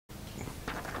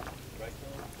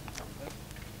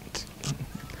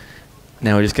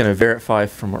Now we're just going to verify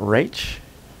from Rach.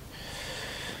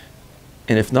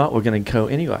 And if not, we're going to go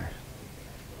anyway.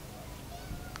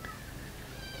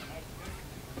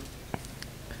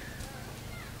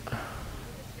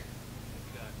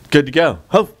 Good to go.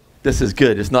 Oh, this is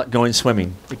good. It's not going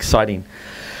swimming. Exciting.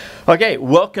 Okay,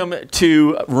 welcome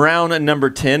to round number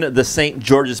 10, the St.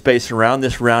 George's Basin round.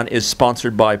 This round is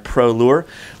sponsored by Pro Lure.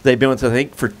 They've been with us, I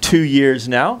think, for 2 years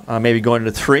now, maybe going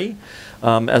into 3.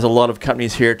 As a lot of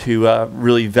companies here to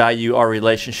really value our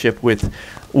relationship with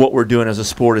what we're doing as a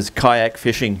sport is kayak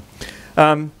fishing.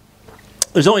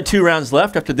 There's only 2 rounds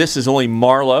left. After this is only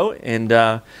Marlow, and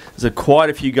there's quite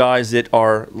a few guys that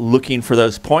are looking for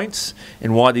those points.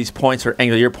 And why these points are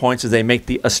Angler Year points is they make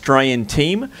the Australian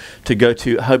team to go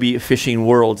to Hobby Fishing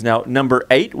Worlds. Now, number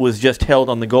 8 was just held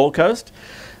on the Gold Coast.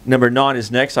 Number 9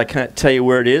 is next. I can't tell you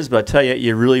where it is, but I tell you,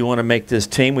 you really want to make this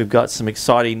team. We've got some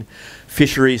exciting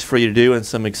fisheries for you to do and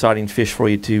some exciting fish for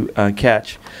you to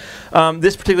catch.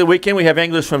 This particular weekend, we have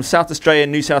anglers from South Australia,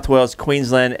 New South Wales,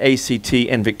 Queensland, ACT,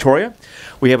 and Victoria.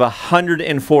 We have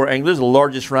 104 anglers, the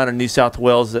largest round in New South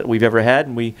Wales that we've ever had,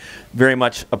 and we very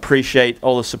much appreciate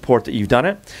all the support that you've done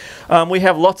it. We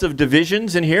have lots of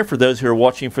divisions in here for those who are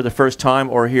watching for the first time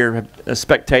or here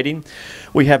spectating.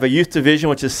 We have a youth division,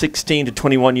 which is 16 to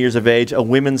 21 years of age, a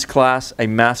women's class, a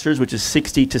masters, which is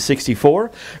 60 to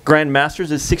 64. Grand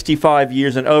Masters is 65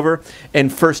 years and over,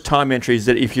 and first-time entries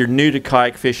that if you're new to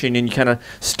kayak fishing and you're kind of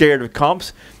scared of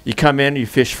comps, you come in, you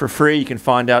fish for free, you can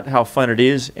find out how fun it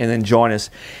is, and then join us.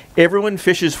 Everyone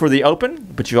fishes for the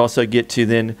open, but you also get to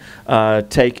then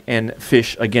take and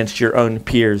fish against your own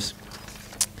peers.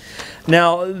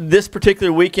 Now, this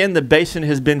particular weekend, the Basin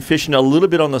has been fishing a little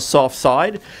bit on the soft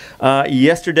side.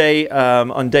 Yesterday,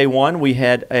 on day 1, we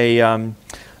had a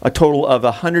total of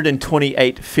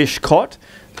 128 fish caught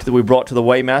that we brought to the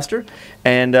weighmaster,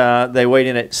 and they weighed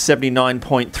in at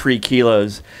 79.3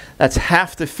 kilos. That's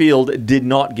half the field did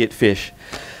not get fish.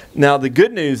 Now, the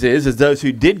good news is those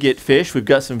who did get fish, we've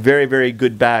got some very, very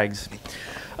good bags.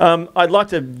 I'd like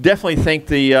to definitely thank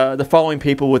the following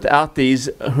people. Without these,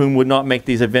 whom would not make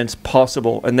these events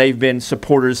possible, and they've been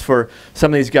supporters for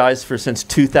some of these guys since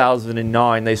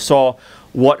 2009. They saw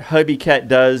what Hobie Cat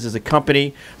does as a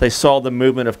company. They saw the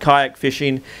movement of kayak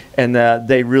fishing, and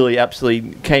they really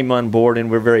absolutely came on board, and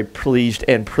we're very pleased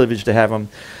and privileged to have them.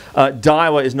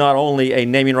 Daiwa is not only a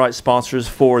naming rights sponsors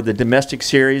for the domestic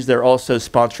series, they're also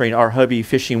sponsoring our Hobby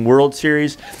Fishing World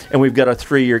Series, and we've got a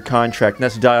 3-year contract, and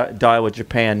that's Daiwa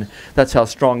Japan. That's how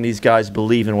strong these guys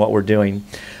believe in what we're doing.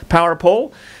 Power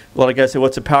pole. A lot of guys say,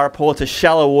 what's a power pole? It's a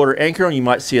shallow water anchor, and you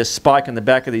might see a spike on the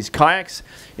back of these kayaks.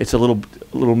 It's a little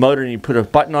motor, and you put a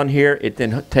button on here. It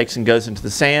then takes and goes into the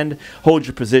sand, holds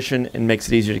your position, and makes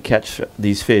it easier to catch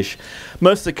these fish.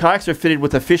 Most of the kayaks are fitted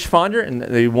with a fish finder, and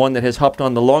the one that has hopped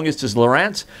on the longest is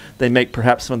Lowrance. They make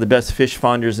perhaps some of the best fish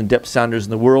finders and depth sounders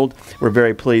in the world. We're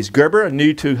very pleased. Gerber,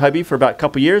 new to Hobby for about a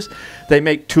couple years. They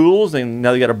make tools, and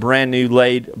now they got a brand new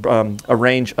a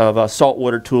range of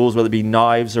saltwater tools, whether it be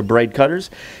knives or braid cutters.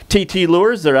 TT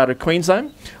Lures, they're out of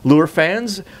Queensland. Lure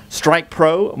Fans, Strike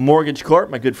Pro, Mortgage Corp,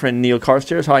 my good friend Neil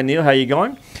Carstairs. Hi Neil, how you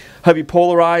going? Hobby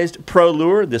Polarized, Pro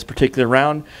Lure, this particular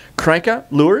round. Cranka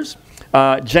Lures,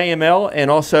 JML, and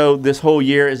also this whole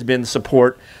year has been the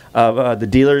support of the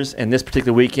dealers, and this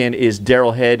particular weekend is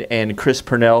Daryl Head and Chris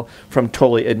Purnell from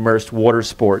Totally Immersed Water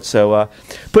Sports. So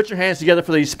put your hands together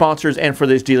for these sponsors and for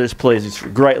these dealers, please. It's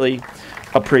greatly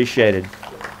appreciated.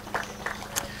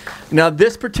 Now,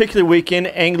 this particular weekend,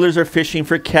 anglers are fishing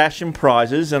for cash and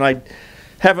prizes, and I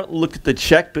haven't looked at the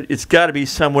check, but it's got to be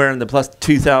somewhere in the plus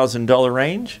 $2,000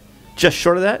 range. Just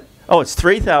short of that? Oh, it's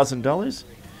 $3,000?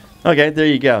 Okay, there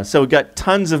you go. So we've got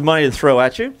tons of money to throw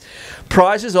at you.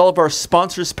 Prizes, all of our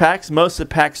sponsors packs. Most of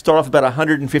the packs start off about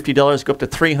 $150, go up to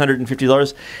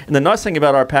 $350. And the nice thing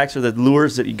about our packs are the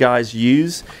lures that you guys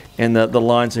use and the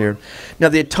lines here. Now,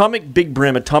 the Atomic Big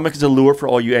Brim. Atomic is a lure for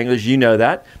all you anglers. You know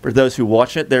that. For those who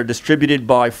watch it, they're distributed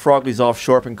by Frogley's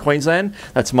Offshore up in Queensland.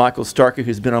 That's Michael Starkey,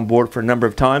 who's been on board for a number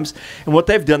of times. And what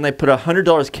they've done, they put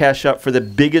 $100 cash up for the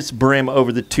biggest brim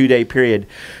over the 2-day period.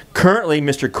 Currently,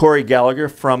 Mr. Corey Gallagher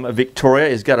from Victoria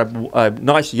has got a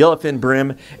nice yellowfin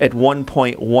brim at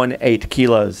 1.18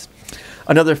 kilos.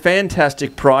 Another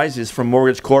fantastic prize is from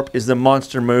Mortgage Corp is the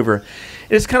Monster Mover.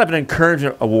 It's kind of an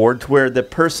encouragement award to where the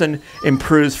person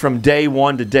improves from day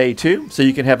 1 to day 2. So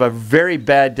you can have a very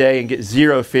bad day and get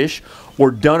 0 fish,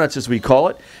 or donuts as we call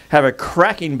it. Have a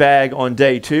cracking bag on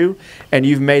day 2, and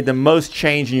you've made the most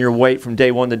change in your weight from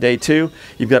day 1 to day 2.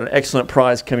 You've got an excellent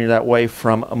prize coming that way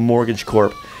from Mortgage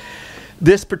Corp.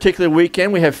 This particular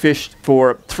weekend, we have fished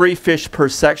for 3 fish per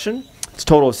section. It's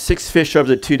a total of 6 fish over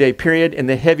the 2-day period, and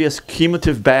the heaviest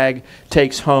cumulative bag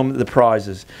takes home the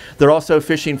prizes. They're also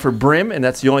fishing for brim, and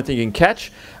that's the only thing you can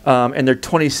catch, and they're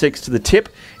 26 to the tip,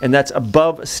 and that's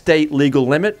above state legal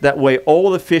limit. That way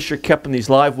all the fish are kept in these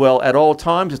live well at all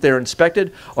times, if they're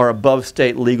inspected, are above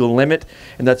state legal limit,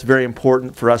 and that's very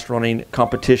important for us running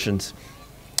competitions.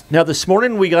 Now this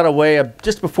morning we got away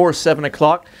just before 7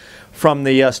 o'clock from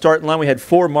the starting line. We had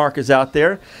 4 markers out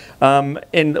there.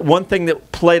 And one thing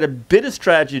that played a bit of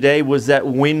strategy today was that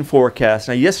wind forecast.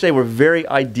 Now yesterday were very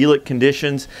idyllic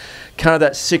conditions, kind of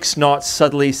that 6 knots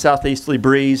southerly southeasterly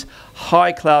breeze,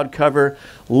 high cloud cover,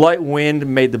 light wind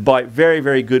made the bite very,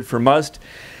 very good for most.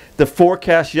 The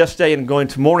forecast yesterday and going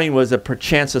to morning was a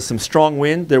chance of some strong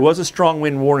wind. There was a strong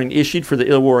wind warning issued for the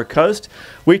Illawarra coast.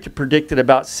 We predicted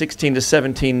about 16 to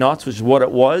 17 knots, which is what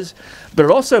it was. But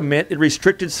it also meant it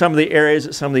restricted some of the areas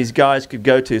that some of these guys could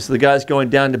go to. So the guys going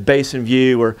down to Basin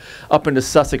View or up into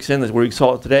Sussex Inlet, where we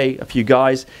saw it today, a few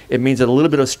guys, it means a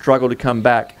little bit of struggle to come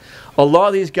back. A lot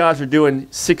of these guys are doing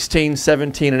 16,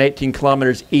 17, and 18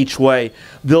 kilometers each way.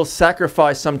 They'll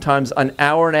sacrifice sometimes an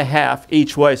hour and a half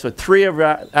each way. So 3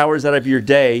 hours out of your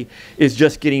day is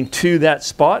just getting to that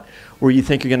spot where you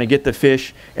think you're going to get the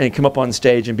fish and come up on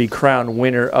stage and be crowned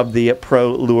winner of the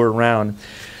Pro Lure round.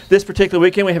 This particular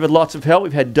weekend we have had lots of help.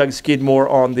 We've had Doug Skidmore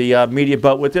on the media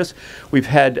boat with us. We've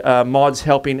had mods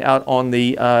helping out on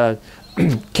the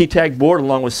key tag board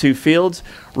along with Sue Fields.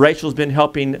 Rachel's been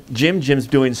helping Jim. Jim's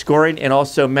doing scoring, and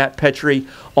also Matt Petrie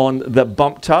on the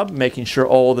bump tub, making sure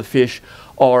all the fish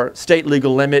are state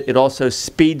legal limit. It also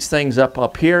speeds things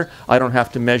up here. I don't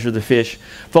have to measure the fish.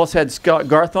 We've also had Scott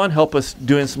Garthon help us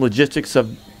doing some logistics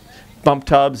of bump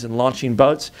tubs and launching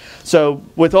boats. So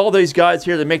with all these guys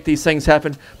here that make these things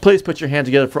happen, please put your hand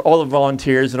together for all the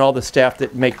volunteers and all the staff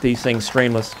that make these things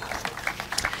streamless.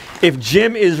 If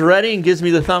Jim is ready and gives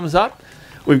me the thumbs up,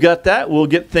 we've got that. We'll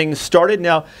get things started.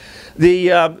 Now,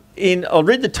 I'll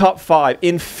read the top 5.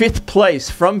 In 5th place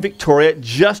from Victoria,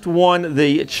 just won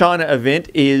the China event,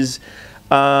 is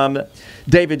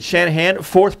David Shanahan.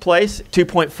 4th place,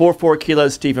 2.44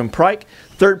 kilos, Stephen Pryke.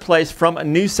 3rd place from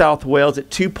New South Wales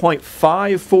at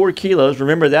 2.54 kilos,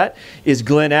 remember that, is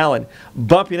Glenn Allen.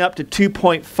 Bumping up to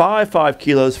 2.55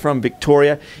 kilos from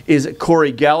Victoria is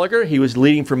Corey Gallagher. He was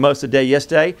leading for most of the day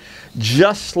yesterday.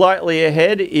 Just slightly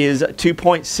ahead is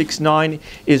 2.69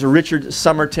 is Richard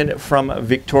Somerton from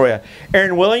Victoria.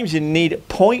 Aaron Williams, you need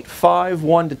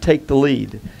 0.51 to take the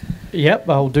lead. Yep,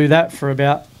 I'll do that for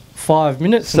about 5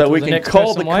 minutes. So we can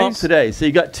call the comp today. So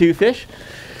you got 2 fish?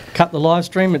 Cut the live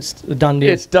stream, it's a done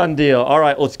deal. It's done deal. All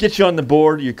right, let's get you on the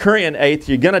board. You're currently in 8th.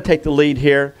 You're going to take the lead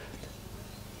here.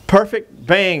 Perfect.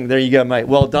 Bang. There you go, mate.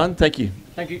 Well done. Thank you.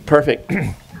 Thank you. Perfect.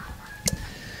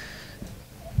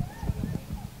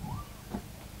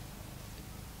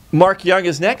 Mark Young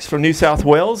is next from New South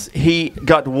Wales. He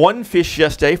got 1 fish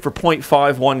yesterday for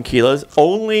 0.51 kilos.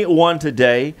 Only 1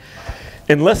 today.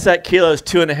 Unless that kilo is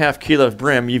 2.5 kilos of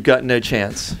brim, you've got no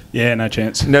chance. Yeah, no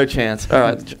chance. No chance. All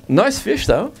right. Nice fish,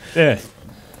 though. Yeah.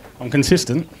 I'm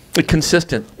consistent.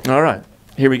 Consistent. All right.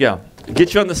 Here we go.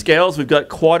 Get you on the scales. We've got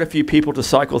quite a few people to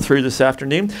cycle through this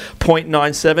afternoon.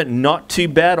 0.97, not too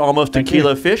bad, almost a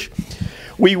kilo fish.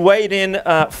 We weighed in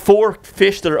 4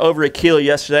 fish that are over a kilo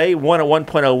yesterday. One at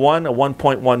 1.01, a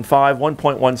 1.15,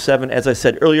 1.17. As I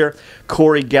said earlier,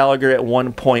 Corey Gallagher at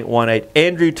 1.18.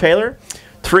 Andrew Taylor,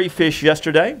 3 fish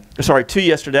yesterday. Sorry, 2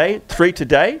 yesterday, 3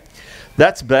 today.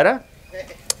 That's better.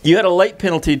 You had a late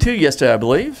penalty too yesterday, I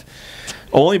believe.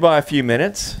 Only by a few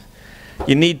minutes.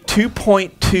 You need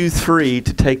 2.23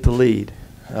 to take the lead.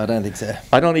 I don't think so.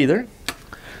 I don't either.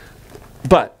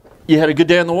 But you had a good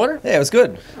day on the water? Yeah, it was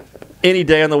good. Any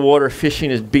day on the water,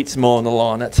 fishing beats them all on the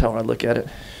lawn. That's how I look at it.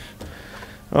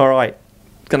 All right.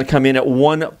 Going to come in at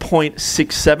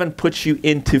 1.67, puts you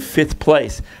into 5th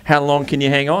place. How long can you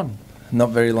hang on?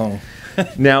 Not very long.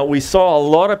 Now, we saw a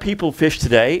lot of people fish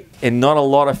today, and not a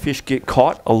lot of fish get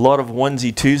caught, a lot of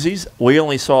onesie-twosies. We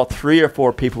only saw 3 or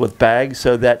 4 people with bags,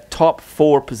 so that top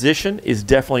 4 position is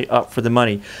definitely up for the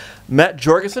money. Matt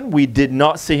Jorgensen, we did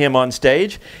not see him on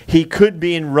stage. He could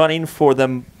be in running for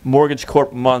the Mortgage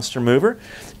Corp Monster Mover.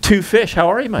 2 fish. How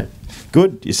are you, mate?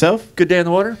 Good. Yourself? Good day on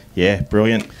the water? Yeah,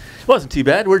 brilliant. Wasn't too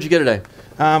bad. Where'd you go today?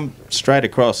 Straight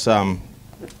across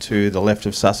to the left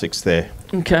of Sussex there.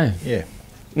 Okay. Yeah.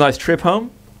 Nice trip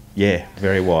home? Yeah,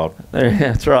 very wild.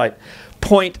 That's right.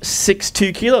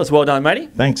 0.62 kilos. Well done, matey.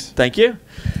 Thanks. Thank you.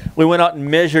 We went out and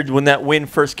measured when that wind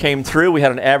first came through. We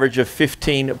had an average of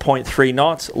 15.3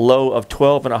 knots, low of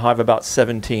 12, and a high of about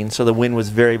 17. So the wind was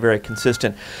very, very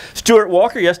consistent. Stuart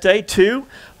Walker yesterday, 2.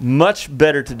 Much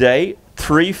better today,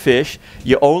 3 fish.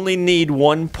 You only need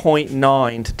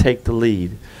 1.9 to take the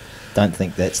lead. Don't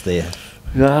think that's there.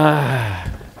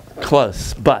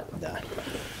 Close, but No.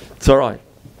 it's all right.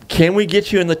 Can we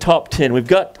get you in the top 10? We've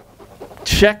got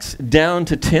checks down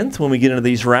to 10th when we get into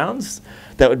these rounds.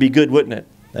 That would be good, wouldn't it?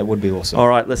 That would be awesome. All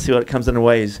right, let's see what it comes in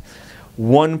weighs.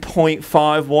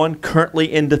 1.51,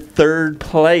 currently into third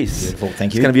place. Beautiful, thank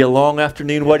It's you. going to be a long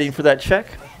afternoon waiting for that check.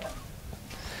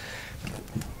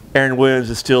 Aaron Williams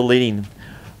is still leading.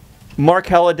 Mark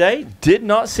Halliday, did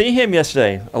not see him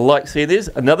yesterday. I like to see this.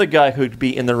 Another guy who'd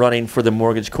be in the running for the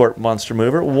Mortgage Corp Monster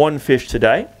Mover. One fish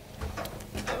today.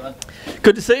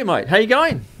 Good to see you, mate. How you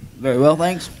going? Very well,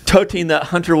 thanks. Toting that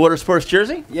Hunter Watersports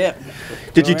jersey? Yeah.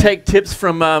 Did you take tips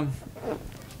from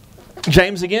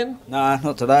James again? Nah,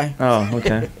 not today. Oh,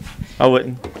 okay. I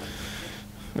wouldn't.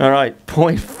 All right,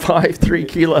 0.53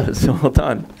 kilos. Well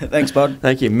done. Thanks, bud.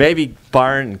 Thank you. Maybe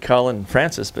Byron, Cullen, and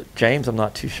Francis, but James, I'm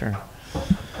not too sure.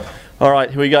 All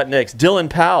right, who we got next? Dylan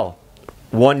Powell.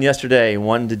 One yesterday,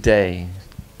 one today.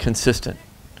 Consistent.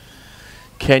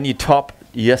 Can you top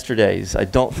yesterday's? I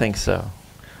don't think so.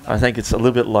 I think it's a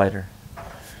little bit lighter.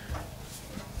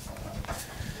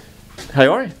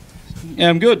 How are you? Yeah,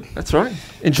 I'm good. That's right.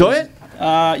 Enjoy it?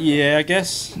 Yeah, I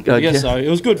guess. I guess so. It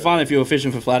was good fun if you were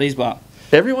fishing for flatties, but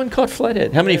Everyone caught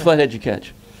flathead. How many flathead you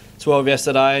catch? 12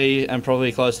 yesterday and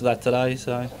probably close to that today,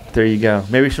 so. There you go.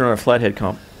 Maybe we should run a flathead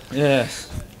comp.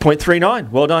 Yes. 0.39.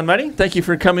 Well done, matey. Thank you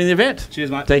for coming to the event.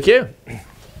 Cheers, mate. Thank you.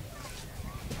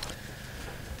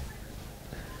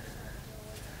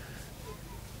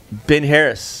 Ben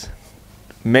Harris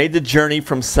made the journey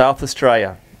from South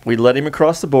Australia. We led him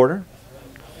across the border.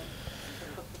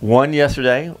 One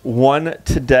yesterday, one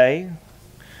today.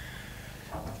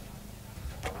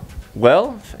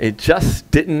 Well, it just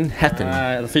didn't happen.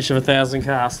 The fish of 1,000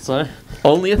 casts, so.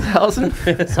 Only 1,000?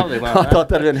 Something like I that. thought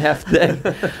that had been half the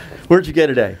day. Where'd you get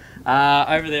today?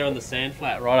 Over there on the sand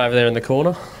flat, right over there in the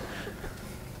corner.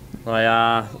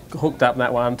 I hooked up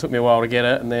that one, took me a while to get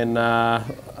it, and then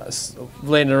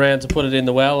landed around to put it in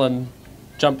the well and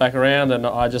jumped back around, and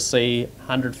I just see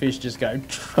 100 fish just go.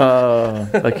 Oh,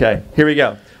 okay. Here we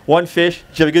go. One fish.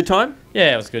 Did you have a good time?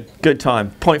 Yeah, it was good. Good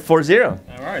time. 0.40.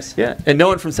 No worries. Yeah. And no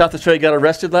one from South Australia got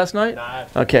arrested last night? No.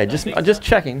 Okay, just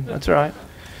checking. That's all right.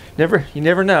 You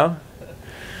never know.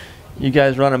 You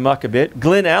guys run amok a bit.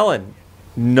 Glenn Allen,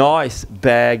 nice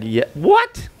bag.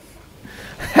 What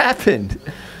happened?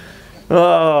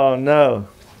 Oh no,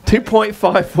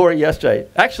 2.54 yesterday.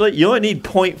 Actually, you only need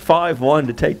 0.51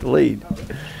 to take the lead.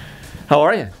 How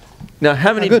are you? Now,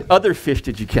 how many other fish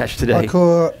did you catch today? I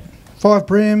caught 5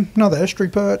 brim, another estuary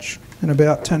perch, and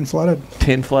about 10 flathead.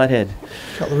 10 flathead.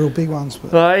 A couple of real big ones.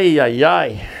 But Ay, ay,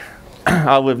 ay.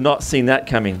 I would have not seen that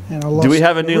coming. And I Do we lost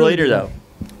have a new really leader, good.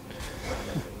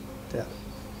 though? Yeah.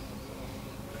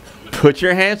 Put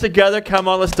your hands together. Come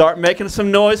on, let's start making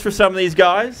some noise for some of these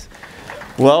guys.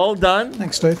 Well done.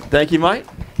 Thanks, Steve. Thank you, mate.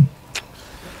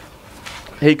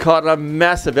 He caught a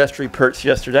massive estuary perch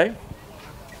yesterday.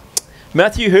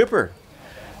 Matthew Hooper,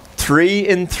 3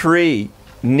 and 3.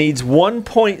 Needs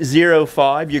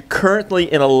 1.05. You're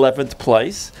currently in 11th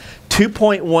place.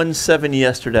 2.17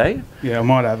 yesterday. Yeah, I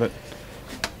might have it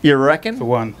You for reckon?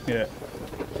 one. Yeah.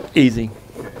 Easy.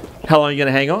 How long are you going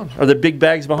to hang on? Are there big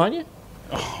bags behind you?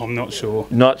 Oh, I'm not sure.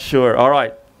 Not sure. All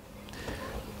right.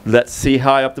 Let's see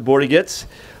how high up the board he gets.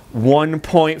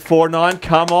 1.49.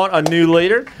 Come on, a new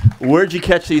leader. Where'd you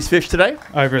catch these fish today?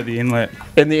 Over at the inlet,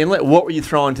 In the inlet. What were you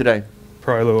throwing today?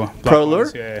 Pro Lure. Black Pro Lure?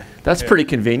 ones, yeah. That's Yeah. pretty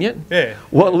convenient. Yeah.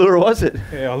 What lure was it?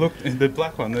 Yeah, I looked the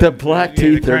black one. The Black yeah,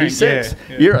 the crank, T36. yeah,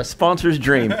 yeah. You're a sponsor's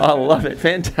dream. I love it.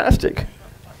 Fantastic.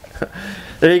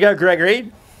 There you go, Greg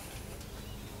Reed.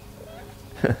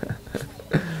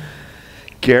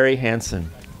 Gary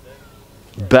Hansen.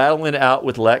 Battling it out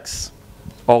with Lex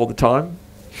all the time.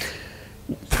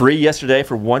 3 yesterday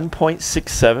for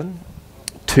 1.67.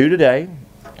 2 today.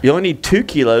 You only need 2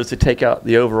 kilos to take out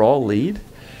the overall lead.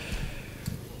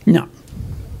 No.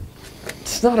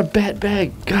 It's not a bad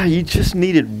bag. God, you just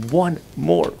needed one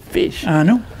more fish. I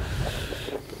know.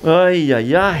 Ay,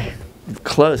 ay, ay.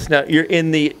 Close. Now, you're in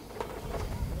the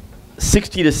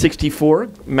 60 to 64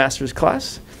 Masters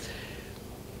class.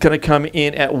 Going to come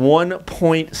in at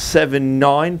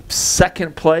 1.79.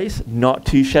 Second place. Not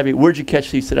too shabby. Where'd you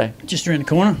catch these today? Just around the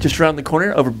corner. Just around the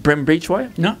corner over Brim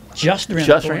Beachway? No, just around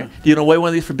Just the corner. around. Do you want to weigh one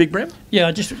of these for Big Brim?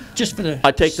 Yeah, just for the.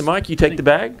 I take the mic, you take the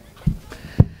bag.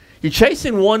 You're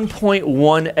chasing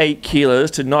 1.18 kilos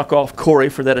to knock off Corey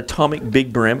for that atomic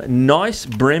big brim. Nice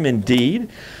brim indeed.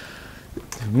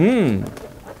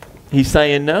 He's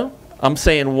saying no. I'm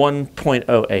saying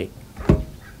 1.08.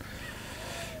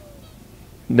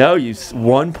 No,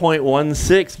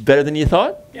 1.16. Better than you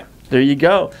thought? Yeah. There you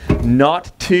go.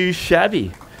 Not too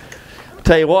shabby. Tell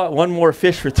Tell you what, one more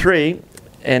fish for 3,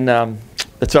 and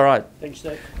that's all right. Thanks,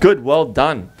 Steve. Good, well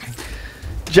done.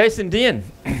 Jason Dean,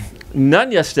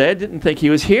 none yesterday. I didn't think he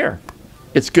was here.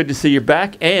 It's good to see you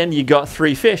back, and you got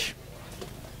 3 fish.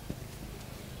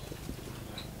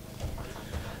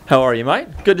 How are you, mate?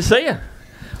 Good to see you.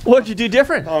 What did you do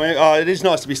different? I mean, it is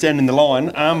nice to be standing in the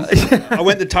line. I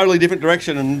went the totally different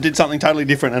direction and did something totally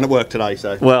different, and it worked today.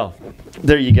 So Well,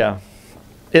 there you go.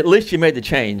 At least you made the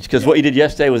change, because what you did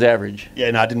yesterday was average.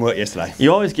 yeah, no, it didn't work yesterday.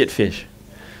 You always get fish.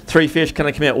 3 fish kind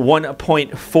of come out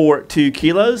 1.42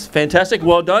 kilos. Fantastic.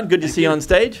 Well done. Good to see you on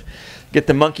stage. Get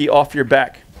the monkey off your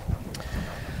back.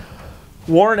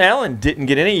 Warren Allen didn't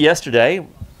get any yesterday,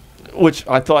 which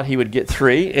I thought he would get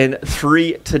 3, and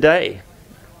 3 today.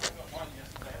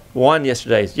 1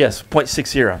 yesterday. Yes,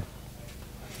 0.60.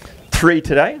 3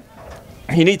 today.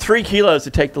 You need 3 kilos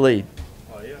to take the lead.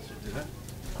 Oh, yeah, I should do that.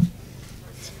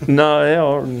 No, yeah,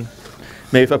 or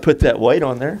maybe if I put that weight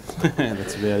on there.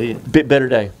 That's about it. Bit better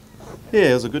day. Yeah,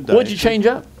 it was a good day. What'd you change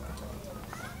up?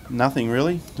 Nothing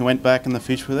really. I went back and the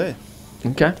fish were there.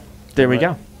 Okay, there we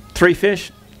go. 3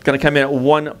 fish. Going to come in at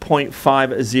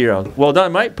 1.50. Well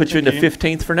done, mate. Put you into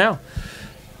 15th for now.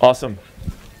 Awesome.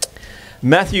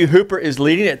 Matthew Hooper is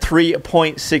leading at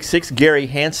 3.66. Gary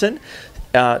Hansen,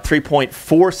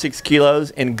 3.46 kilos.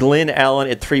 And Glenn Allen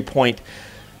at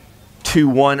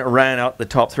 3.21 ran out the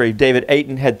top 3. David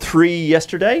Ayton had 3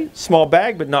 yesterday. Small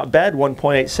bag, but not bad.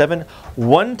 1.87.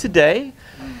 1 today.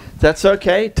 That's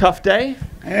okay. Tough day.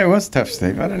 Yeah, it was tough,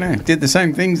 Steve. I don't know. Did the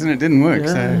same things and it didn't work.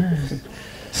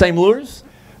 Same lures?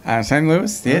 Same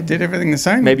lures. Yeah, did everything the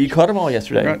same. Maybe you caught them all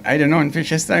yesterday. Got 8 or 9 fish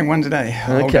yesterday, 1 today.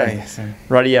 All Okay. day, so.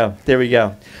 Rightio. There we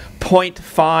go.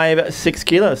 0.56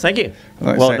 kilos. Thank you.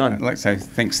 Well done. I'd like to say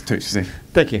thanks too, Steve.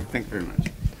 Thank you. Thank you very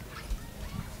much.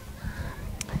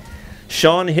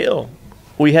 Sean Hill.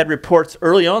 We had reports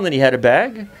early on that he had a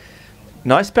bag.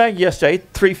 Nice bag yesterday.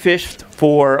 3 fish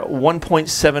for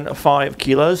 1.75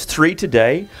 kilos. 3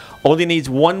 today. Only needs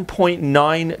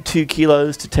 1.92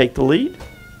 kilos to take the lead.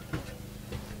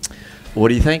 What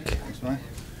do you think?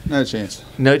 No chance.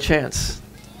 No chance.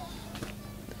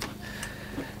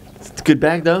 It's a good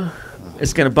bag, though.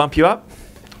 It's going to bump you up.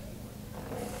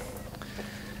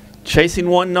 Chasing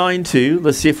 192.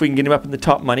 Let's see if we can get him up in the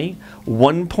top money.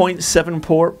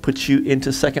 1.74 puts you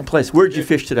into 2nd place. Where did you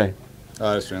fish today?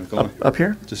 Just around the corner. Up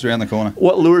here? Just around the corner.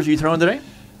 What lures are you throwing today?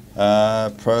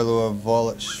 Pro Lure,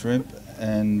 Violet Shrimp,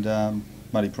 and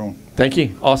Muddy Prawn. Thank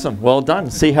you. Awesome. Well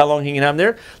done. See how long he can have him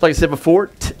there. Like I said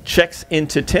before, checks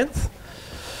into 10th.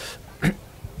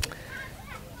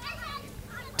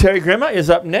 Terry Grima is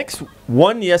up next.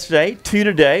 1 yesterday, 2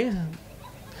 today.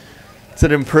 It's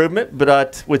an improvement,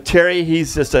 but with Terry,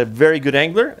 he's just a very good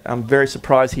angler. I'm very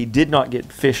surprised he did not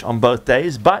get fish on both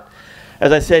days. But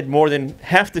as I said, more than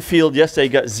half the field yesterday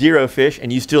got 0 fish,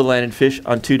 and you still landed fish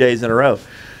on 2 days in a row.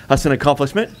 That's an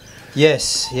accomplishment.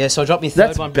 Yes, I dropped my third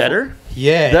That's one. better. Before.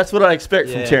 Yeah. That's what I expect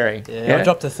from Terry. Yeah, I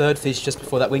dropped the 3rd fish just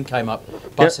before that wind came up.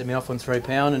 Busted me off on 3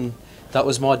 pound, and that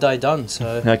was my day done.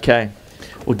 So Okay.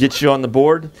 We'll get you on the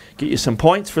board, get you some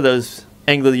points for those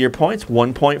Angler of the Year points.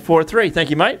 1.43. Thank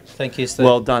you, mate. Thank you, Steve.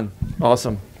 Well done.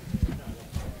 Awesome.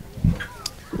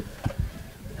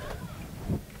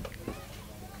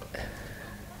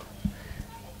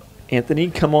 Anthony,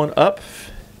 come on up.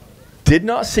 Did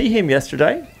not see him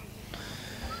yesterday.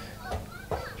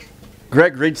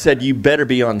 Greg Ridge said you better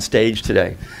be on stage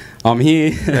today. I'm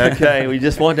here. Okay, we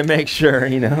just wanted to make sure,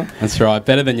 you know. That's right.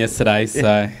 Better than yesterday,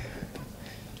 so.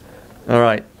 All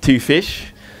right, 2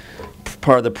 fish,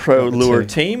 part of the Pro Lure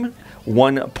team.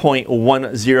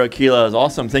 1.10 kilos.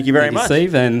 Awesome. Thank you very much.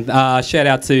 Steve, and shout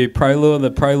out to Pro Lure, the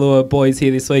Pro Lure boys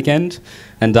here this weekend,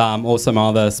 and also my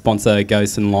other sponsor,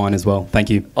 Ghost and Line as well.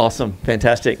 Thank you. Awesome.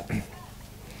 Fantastic.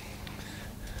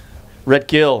 Red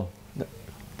Gill,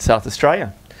 South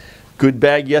Australia. Good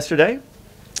bag yesterday.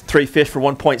 3 fish for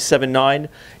 1.79.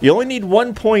 You only need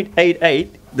 1.88.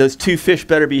 Those 2 fish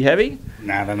better be heavy.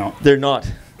 No, they're not. They're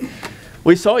not.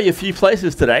 We saw you a few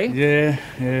places today. Yeah.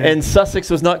 And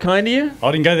Sussex was not kind to you?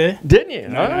 I didn't go there. Didn't you?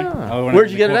 No. Where'd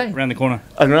you go today? Around the corner.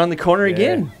 Around the corner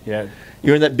again? Yeah.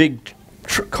 You're in that big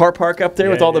car park up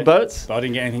there with all the boats? But I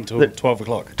didn't get anything till 12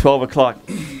 o'clock. 12 o'clock.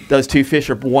 Those 2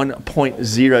 fish are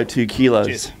 1.02 kilos.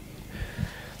 Cheers.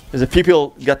 There's a few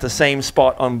people got the same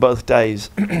spot on both days.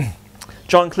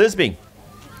 John Clisby,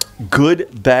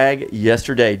 good bag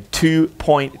yesterday,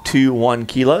 2.21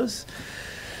 kilos.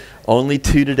 Only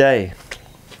 2 today.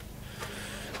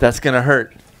 That's going to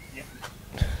hurt.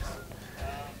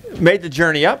 Made the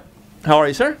journey up. How are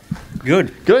you, sir?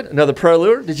 Good. Good. Another Pro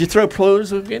Lure. Did you throw Pro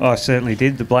Lures again? I certainly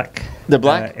did. The black. The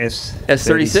black? S36.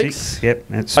 S36? Yep.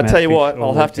 That's I'll tell you smash what, fish I'll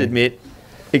all have to weekend. admit,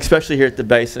 especially here at the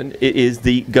Basin, it is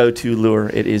the go-to lure.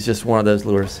 It is just one of those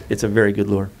lures. It's a very good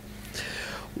lure.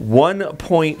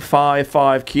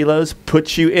 1.55 kilos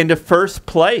puts you into first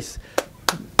place.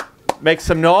 Make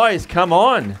some noise. Come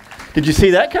on. Did you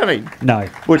see that coming? No.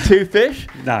 With 2 fish?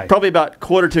 No. Probably about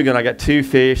quarter to gone. I got 2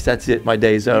 fish. That's it. My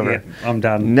day's over. Yeah, I'm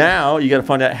done. Now you got to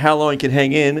find out how long you can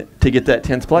hang in to get that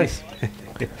 10th place.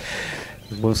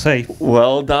 We'll see.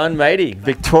 Well done, matey.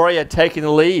 Victoria taking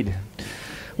the lead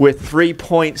with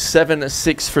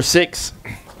 3.76 for 6.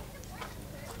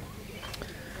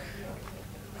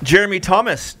 Jeremy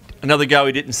Thomas, another guy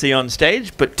we didn't see on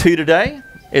stage, but 2 today.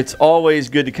 It's always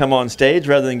good to come on stage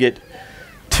rather than get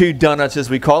 2 donuts, as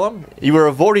we call them. You were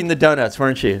avoiding the donuts,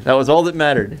 weren't you? That was all that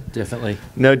mattered. Definitely.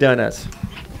 No donuts.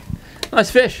 Nice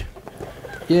fish.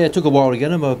 Yeah, it took a while to get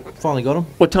them. I finally got them.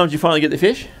 What time did you finally get the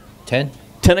fish? 10.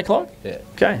 10 o'clock? Yeah.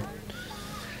 Okay.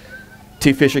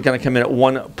 2 fish are going to come in at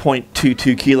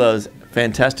 1.22 kilos.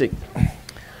 Fantastic.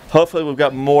 Hopefully we've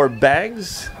got more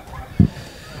bags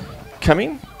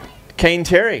coming. Kane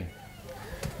Terry.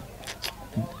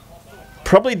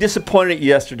 Probably disappointed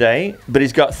yesterday, but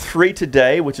he's got 3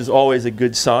 today, which is always a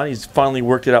good sign. He's finally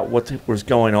worked it out what was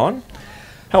going on.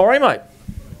 How are you, mate?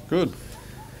 Good.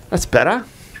 That's better.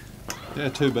 Yeah,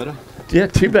 2 better. Yeah,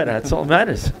 2 better. That's all that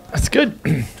matters. That's good.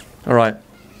 All right.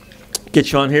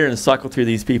 Get you on here and cycle through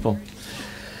these people.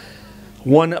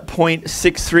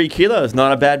 1.63 kilos.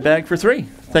 Not a bad bag for 3.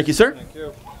 Thank you, sir. Thank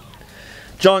you.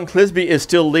 John Clisby is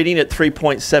still leading at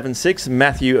 3.76.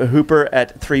 Matthew Hooper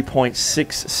at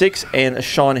 3.66. And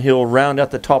Sean Hill round out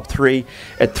the top 3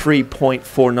 at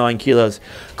 3.49 kilos.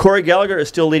 Corey Gallagher is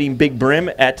still leading Big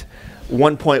Brim at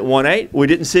 1.18. We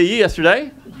didn't see you yesterday.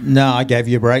 No, I gave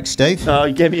you a break, Steve. Oh,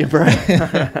 you gave me a break.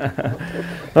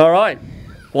 All right.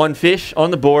 1 fish on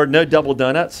the board. No double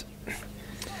donuts.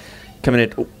 Coming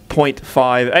at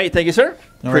 0.58. Thank you, sir.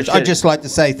 All right. I'd just like to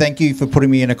say thank you for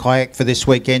putting me in a kayak for this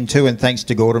weekend too, and thanks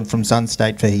to Gordon from Sun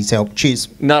State for his help. Cheers.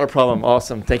 Not a problem.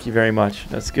 Awesome. Thank you very much.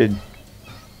 That's good.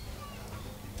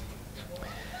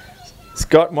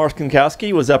 Scott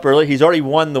Marskinkowski was up early. He's already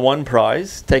won the 1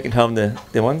 prize, taking home the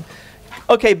one.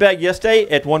 Okay, bag yesterday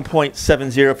at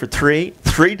 1.70 for 3.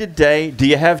 3 today. Do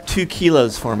you have 2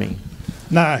 kilos for me?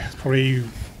 No, probably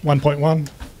 1.1.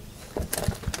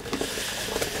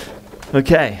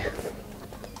 Okay.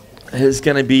 It's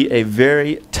going to be a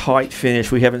very tight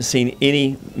finish. We haven't seen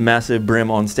any massive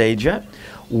brim on stage yet.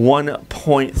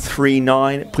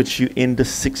 1.39 puts you into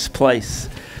 6th place.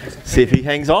 See if he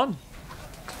hangs on.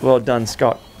 Well done,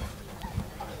 Scott.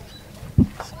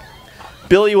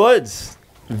 Billy Woods,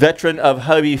 veteran of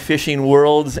Hobie Fishing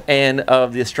Worlds and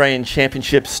of the Australian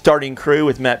Championship starting crew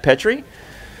with Matt Petrie.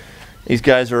 These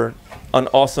guys are an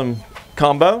awesome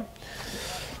combo.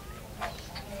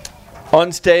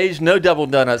 On stage, no double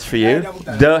donuts for you.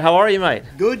 How are you, mate?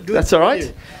 Good, good. That's all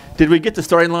right. Did we get the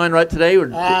starting line right today? Or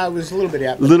it was a little bit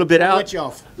out. A little bit out? Let you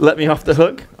off. Let me off the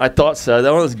hook? I thought so. That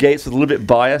one of those gates was a little bit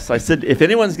biased. I said, if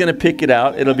anyone's going to pick it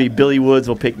out, it'll be Billy Woods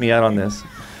will pick me out on this.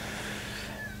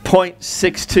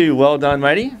 0.62. Well done,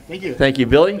 matey. Thank you. Thank you,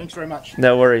 Billy. Thanks very much.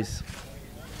 No worries.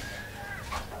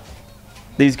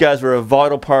 These guys were a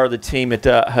vital part of the team at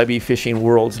Hobie Fishing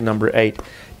Worlds number 8.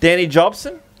 Danny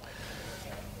Jobson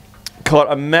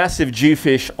caught a massive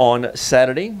jewfish on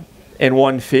Saturday and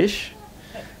 1 fish.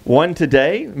 1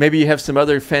 today. Maybe you have some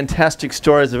other fantastic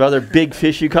stories of other big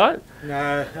fish you caught?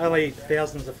 No, only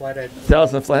thousands of flathead.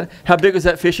 Thousands of flathead. How big was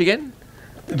that fish again?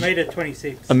 A metre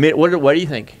 26. What do you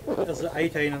think? It was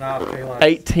 18.5 kilos.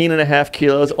 18.5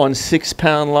 kilos on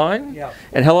 6-pound line? Yeah.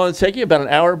 And how long did it take you? About an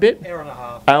hour a bit? Hour and a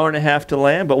half. Hour and a half to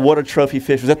land, but what a trophy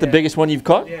fish. Was that the biggest one you've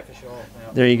caught? Yeah, for sure.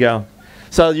 Yeah. There you go.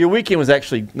 So your weekend was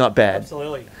actually not bad.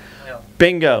 Absolutely. Yeah.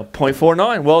 Bingo.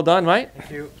 0.49. Well done, mate.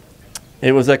 Thank you.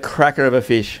 It was a cracker of a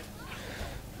fish.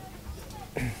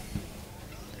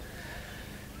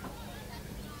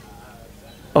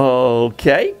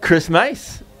 Okay, Chris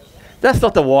Mace. That's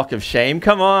not the walk of shame.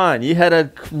 Come on. You had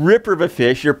a ripper of a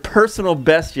fish, your personal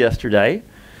best yesterday.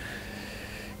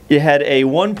 You had a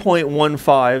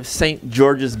 1.15 St.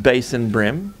 George's Basin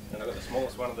brim. And I got the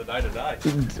smallest one of the day today.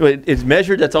 It's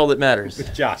measured, that's all that matters.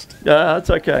 It's just.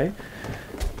 That's okay.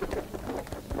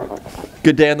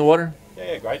 Good day on the water?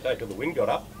 Yeah, great day till the wind got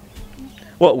up.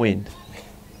 What wind?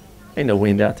 Ain't no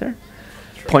wind out there.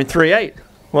 0.38.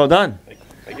 Well done.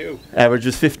 Thank you. Average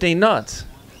was 15 knots.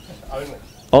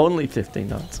 Only 15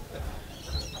 knots.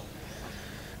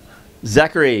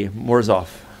 Zachary Morozov.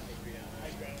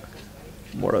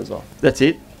 That's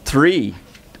it. 3.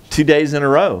 2 days in a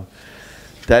row.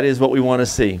 That is what we want to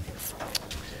see.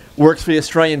 Works for the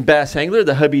Australian Bass Angler,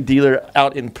 the Hobie dealer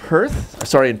out in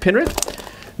in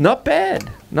Penrith. Not bad.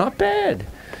 Not bad.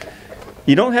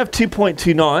 You don't have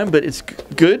 2.29, but it's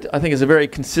good. I think it's a very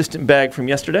consistent bag from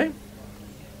yesterday.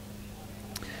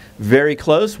 Very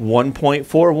close,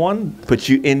 1.41. Puts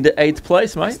you into 8th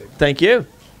place, mate. Thank you.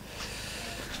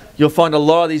 You'll find a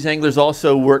lot of these anglers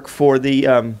also work for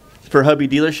the for hobby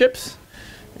dealerships,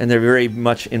 and they're very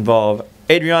much involved.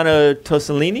 Adriano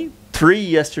Tosolini, 3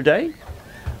 yesterday,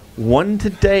 1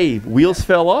 today. Wheels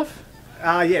fell off?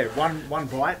 Yeah, one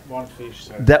bite, one fish.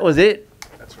 So That was it?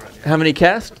 That's right. How many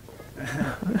cast?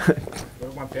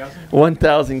 1,000.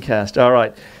 1,000 cast. All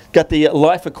right. Got the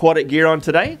Life Aquatic gear on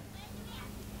today.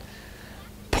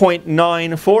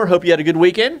 0.94. Hope you had a good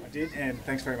weekend. I did, and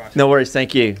thanks very much. No worries.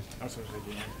 Thank you.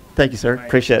 Thank you, sir.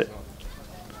 Appreciate it.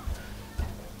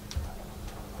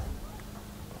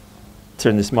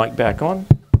 Turn this mic back on.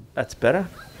 That's better.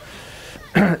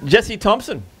 Jesse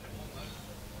Thompson.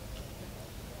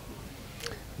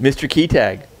 Mr. Key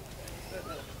Tag.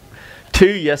 2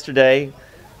 yesterday.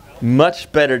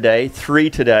 Much better day. 3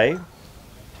 today.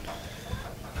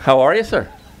 How are you,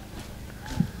 sir?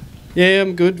 Yeah,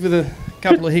 I'm good with a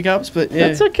couple of hiccups, but yeah.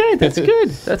 That's okay. That's good.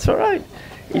 That's all right.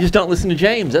 You just don't listen to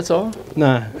James. That's all.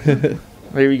 No.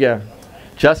 There we go.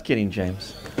 Just kidding,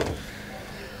 James.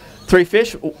 3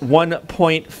 fish,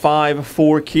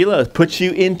 1.54 kilos. Puts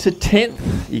you into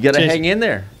 10th. You got to hang in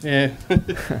there. Yeah.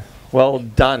 Well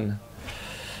done.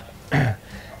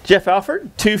 Jeff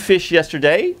Alford, 2 fish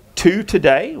yesterday, 2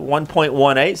 today,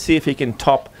 1.18. See if he can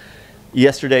top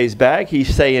yesterday's bag.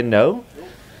 He's saying no.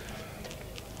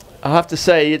 I'll have to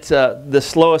say it's the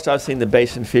slowest I've seen the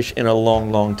basin fish in a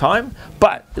long, long time.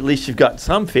 But at least you've got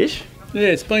some fish. Yeah,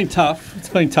 it's been tough. It's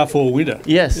been tough all winter.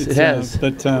 Yes, it has.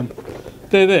 But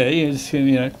they're there.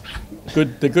 You know,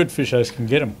 good. The good fishers can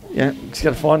get them. Yeah, just got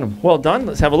to find them. Well done.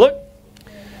 Let's have a look.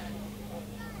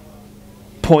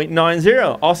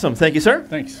 0.90. Awesome. Thank you, sir.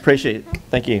 Thanks. Appreciate it.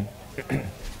 Thank you.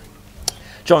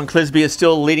 John Clisby is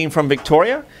still leading from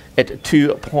Victoria at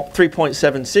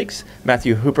 3.76.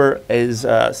 Matthew Hooper is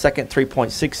second,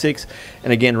 3.66.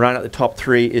 And again, right at the top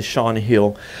 3 is Sean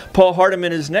Hill. Paul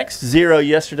Hardiman is next. 0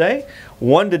 yesterday.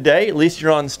 1 today. At least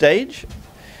you're on stage.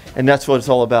 And that's what it's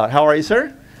all about. How are you,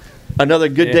 sir? Another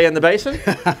good day in the basin?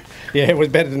 Yeah, it was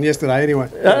better than yesterday anyway.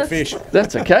 Fish.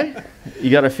 That's okay.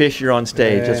 You got a fish, you're on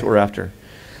stage. Yeah. That's what we're after.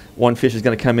 1 fish is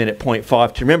going to come in at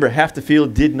 0.5. Remember, half the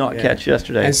field did not catch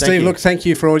yesterday. And Steve, look, thank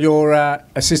you for all your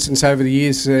assistance over the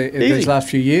years, these last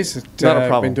few years. Not a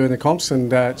problem. Been doing the comps,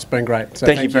 and it's been great. So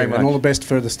thank you very much. And all the best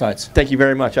for the States. Thank you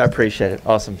very much. I appreciate it.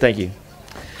 Awesome. Thank you.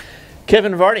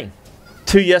 Kevin Vardy,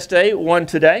 2 yesterday, 1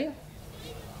 today.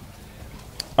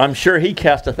 I'm sure he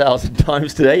cast 1,000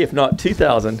 times today, if not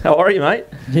 2,000. How are you, mate?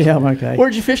 Yeah, I'm okay.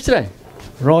 Where'd you fish today?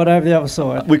 Right over the other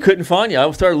side. We couldn't find you.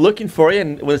 I started looking for you,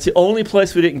 and it's the only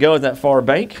place we didn't go is that far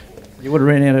bank. You would have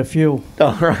ran out of fuel.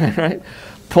 Oh, right.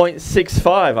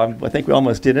 0.65. I think we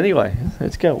almost did anyway.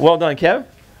 Let's go. Well done, Kev.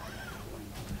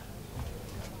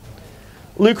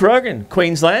 Luke Rogan,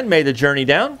 Queensland, made the journey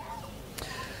down.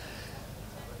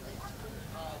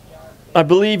 I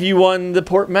believe you won the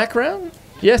Port Mac round?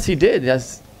 Yes, he did.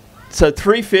 Yes. So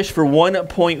 3 fish for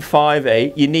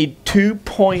 1.58. You need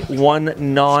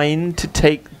 2.19 to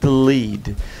take the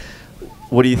lead.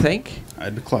 What do you think?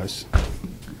 I'd be close.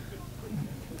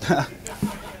 I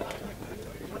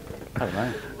don't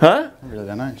know. Huh? I really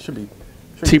don't know. Should be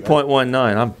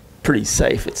 2.19. I'm pretty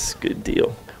safe. It's a good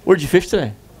deal. Where'd you fish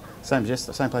today? Same place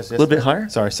as yesterday. A little bit higher?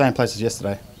 Sorry, same place as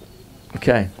yesterday.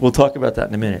 Okay, we'll talk about that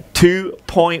in a minute.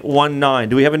 2.19.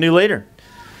 Do we have a new leader?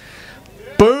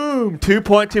 Boom!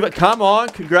 2.2. Come on,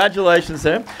 congratulations,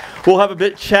 Sam. We'll have a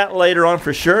bit chat later on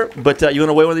for sure. But you want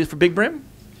to weigh one of these for Big Brim?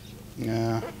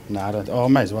 No, I don't. Oh, I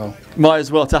may as well. Might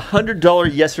as well. It's a $100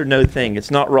 yes or no thing.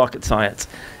 It's not rocket science.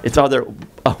 It's either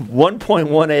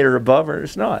 1.18 or above, or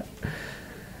it's not.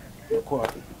 Not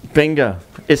quite. Bingo.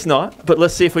 It's not. But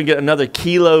let's see if we can get another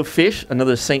kilo fish,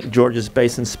 another St. George's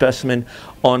Basin specimen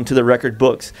onto the record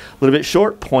books. A little bit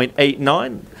short,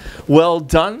 0.89. Well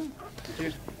done.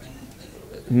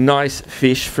 Nice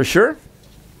fish for sure.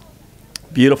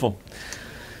 Beautiful.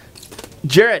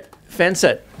 Jarrett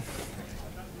Fenset.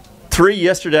 3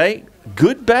 yesterday.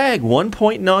 Good bag,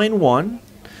 1.91.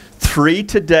 3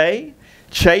 today.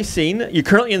 Chasing, you're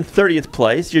currently in 30th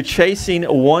place. You're chasing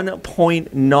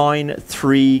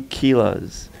 1.93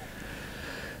 kilos.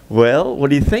 Well, what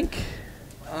do you think?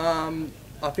 I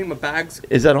think my bag's...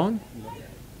 Is that on?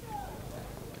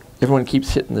 Everyone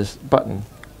keeps hitting this button.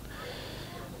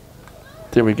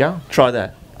 There we go. Try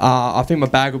that. I think my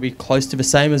bag will be close to the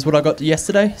same as what I got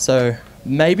yesterday, so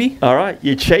maybe. All right,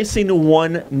 you're chasing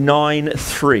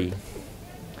 193.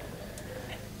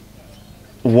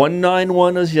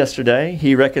 191 is yesterday.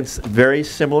 He reckons very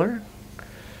similar.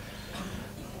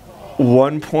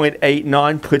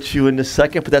 1.89 puts you into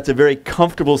second, but that's a very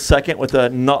comfortable second with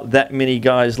not that many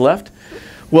guys left.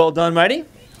 Well done, matey.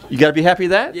 You got to be happy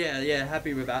with that? Yeah,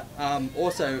 happy with that.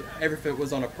 Also, everything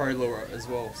was on a pro lure as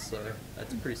well, so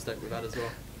that's pretty stoked with that as well.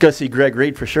 Go see Greg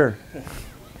Reed for sure.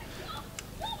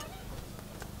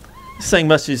 This thing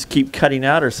must just keep cutting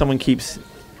out, or someone keeps...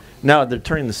 No, they're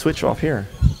turning the switch off here.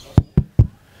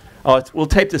 Oh, we'll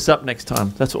tape this up next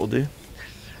time. That's what we'll do.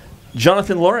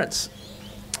 Jonathan Lawrence.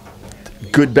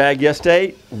 Good bag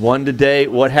yesterday. One today.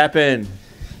 What happened?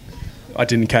 I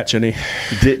didn't catch any.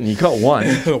 You didn't. You caught one.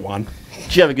 One.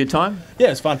 Did you have a good time? Yeah,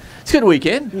 it's fun. It's a good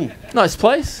weekend. Nice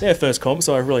place. Yeah, first comp,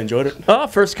 so I really enjoyed it. Oh,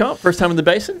 first comp? First time in the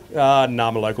basin? Nah, I'm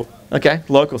a local. Okay,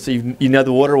 local. So you know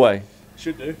the waterway.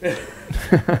 Should do.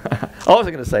 I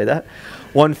wasn't going to say that.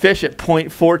 One fish at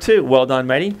 0.42. Well done,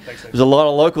 matey. There's a lot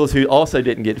of locals who also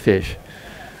didn't get fish.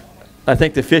 I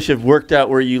think the fish have worked out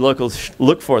where you locals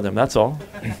look for them. That's all.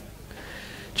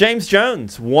 James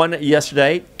Jones, 1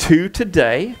 yesterday, 2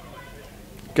 today.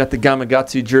 Got the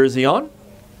Gamakatsu jersey on.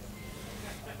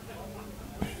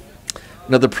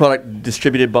 Another product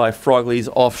distributed by Frogley's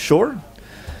Offshore,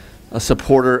 a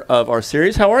supporter of our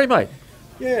series. How are you, mate?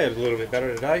 Yeah, a little bit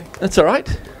better today. That's all right.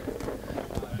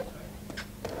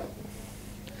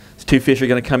 These two fish are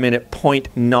going to come in at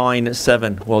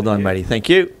 0.97. Well done, matey. Thank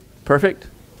you. Perfect.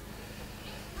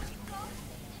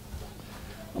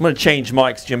 I'm going to change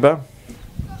mics, Jimbo.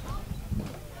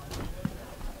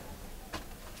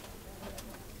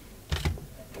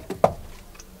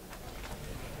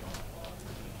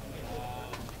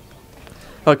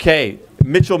 Okay,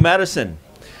 Mitchell Madison.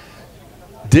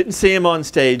 Didn't see him on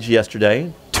stage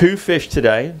yesterday. 2 fish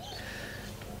today.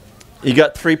 You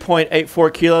got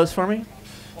 3.84 kilos for me?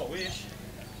 I wish.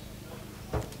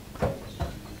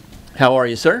 How are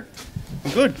you, sir?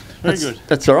 I'm good. Very That's good.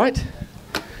 That's all right.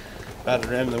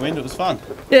 Batted around in the wind. It was fun.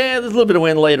 Yeah, there's a little bit of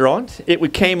wind later on.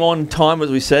 It came on time,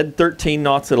 as we said, 13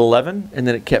 knots at 11, and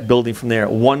then it kept building from there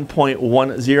at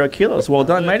 1.10 kilos. Well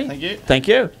done, matey. Thank you. Thank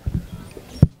you.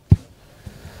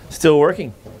 Still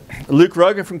working. Luke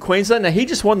Rogan from Queensland. Now, he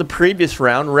just won the previous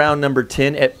round number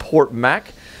 10 at Port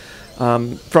Mac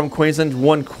from Queensland.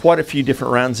 Won quite a few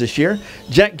different rounds this year.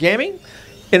 Jack Gamming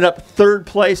ended up 3rd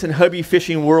place in Hobie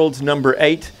Fishing World's number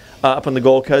 8 up on the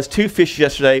Gold Coast. 2 fish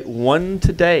yesterday, 1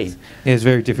 today. Yeah, it's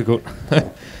very difficult.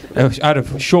 I had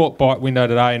a short bite window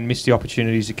today and missed the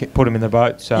opportunities to put them in the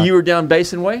boat. So You were down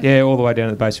Basin way? Yeah, all the way down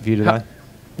to the Basin View today.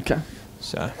 Okay.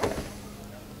 So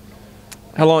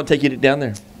how long did it take you to get down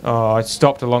there? Oh, I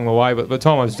stopped along the way, but by the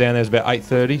time I was down there, it was about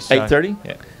 8:30. So 8:30?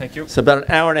 Yeah, thank you. So about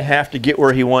an hour and a half to get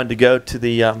where he wanted to go to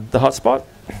the hot spot.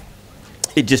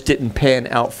 It just didn't pan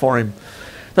out for him.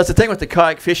 That's the thing with the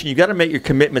kayak fishing. You got to make your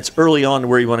commitments early on to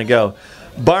where you want to go.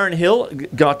 Byron Hill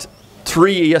got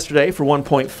 3 yesterday for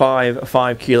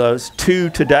 1.55 kilos. 2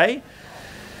 today.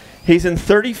 He's in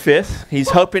 35th.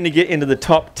 He's hoping to get into the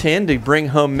top 10 to bring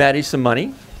home Maddie some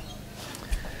money.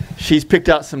 She's picked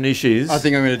out some new shoes. I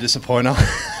think I'm going to disappoint her.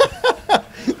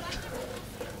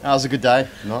 That was a good day.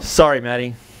 Not. Sorry,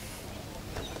 Maddie.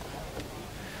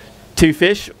 2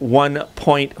 fish,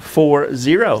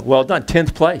 1.40. Well done.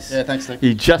 10th place. Yeah, thanks, Nick.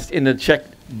 You just in the check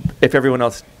if everyone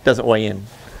else doesn't weigh in.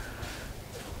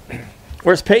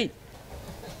 Where's Pete?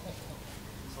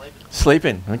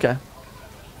 Sleeping. Okay.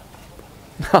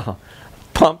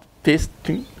 Pump, pissed.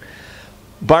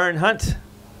 Byron Hunt.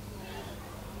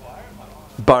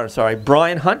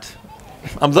 Brian Hunt.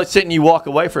 I'm letting you walk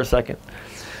away for a second.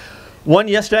 1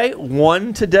 yesterday,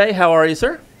 1 today. How are you,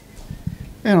 sir?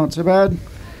 Yeah, not too bad.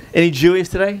 Any Jewies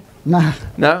today? Nah.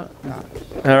 No?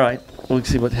 All right. We'll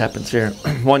see what happens here.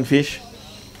 1 fish.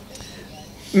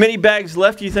 Many bags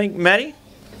left, you think, Maddie?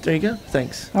 There you go.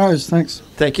 Thanks. Oh, thanks.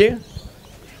 Thank you.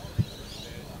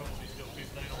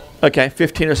 Okay,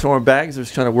 15 or so more bags. I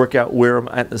was trying to work out where I'm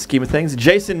at in the scheme of things.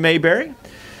 Jason Mayberry.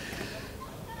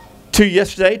 2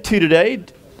 yesterday, 2 today.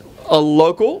 A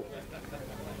local.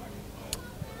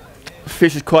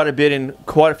 Fishes quite a bit in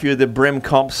quite a few of the brim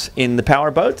comps in the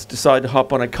power boats. Decided to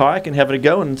hop on a kayak and have it a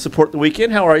go and support the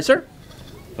weekend. How are you, sir?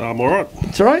 I'm all right.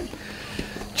 It's all right.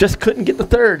 Just couldn't get the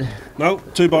 3rd. No,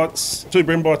 2 bites, 2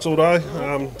 brim bites all day.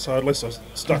 So at least I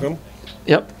stuck them.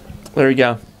 Yep. There you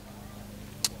go.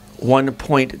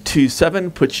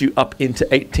 1.27 puts you up into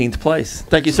 18th place.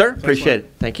 Thank you, sir. Thanks, Appreciate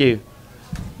it. Thank you.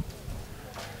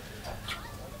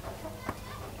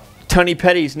 Tony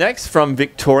Petty's next from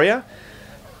Victoria.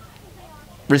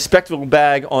 Respectable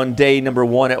bag on day number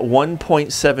 1 at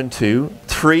 1.72.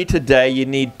 3 today. You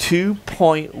need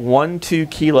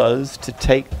 2.12 kilos to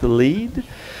take the lead.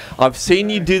 I've seen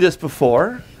you do this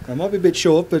before. I might be a bit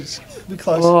short, but it'll be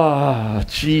close. Oh,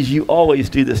 geez, you always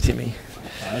do this to me.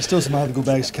 There's still some other good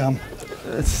bags to come.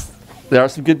 There are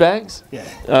some good bags? Yeah.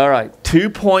 All right.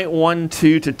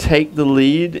 2.12 to take the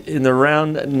lead in the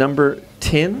round number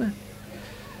 10.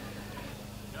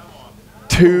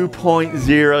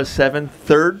 2.07,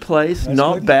 third place.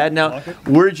 Not bad. Now,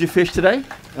 where did you fish today?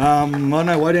 I don't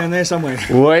know, way down there somewhere.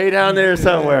 Way down there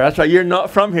somewhere. That's right. You're not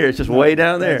from here. It's just way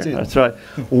down there. That's right.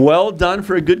 Well done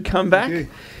for a good comeback.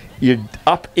 You're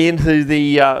up into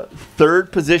the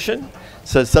third position.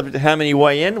 So subject to how many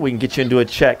weigh in, we can get you into a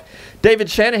check. David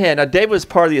Shanahan. Now, David was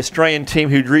part of the Australian team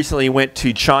who recently went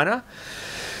to China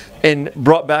and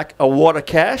brought back a wad of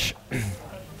cash.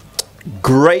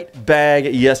 Great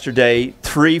bag yesterday.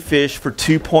 3 fish for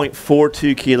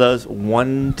 2.42 kilos.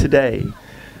 1 today.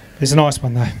 It's a nice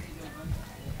one, though.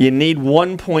 You need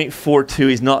 1.42.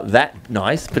 He's not that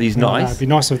nice, but he's nice. It'd be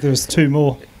nice if there was 2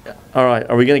 more. All right.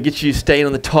 Are we going to get you staying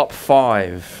on the top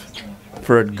 5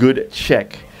 for a good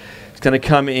check? It's going to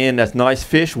come in. That's nice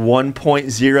fish.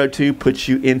 1.02 puts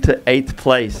you into 8th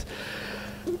place.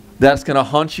 That's going to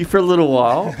haunt you for a little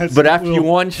while. But after you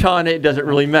won China, it doesn't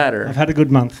really matter. I've had a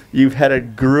good month. You've had a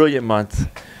brilliant month.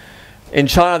 In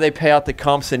China, they pay out the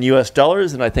comps in U.S.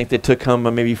 dollars, and I think they took home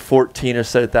maybe 14 or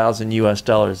so thousand U.S.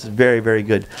 dollars. Very, very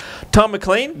good. Tom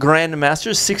McLean,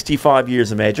 Grandmaster, 65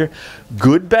 years of major.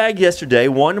 Good bag yesterday,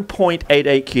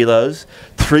 1.88 kilos.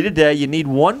 3 today. You need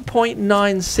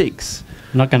 1.96.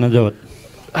 Not going to do it.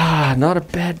 Not a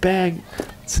bad bag.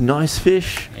 It's a nice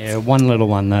fish. Yeah, one little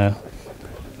one there.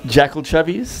 Jackal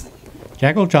chubbies?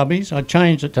 Jackal chubbies. I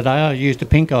changed it today. I used a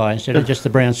pink eye instead of just the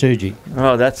brown suji.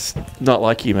 Oh, that's not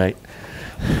like you, mate.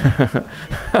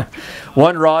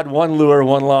 1 rod, 1 lure,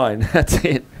 1 line. That's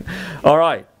it. All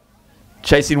right.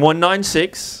 Chasing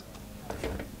 196.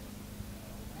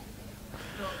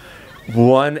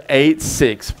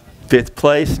 186. 5th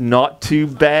place, not too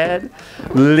bad.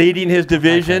 Leading his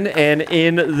division and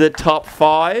in the top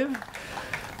 5.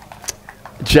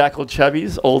 Jackal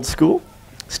Chubbies, old school.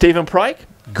 Stephen Pryke,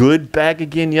 good bag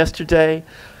again yesterday.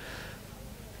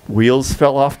 Wheels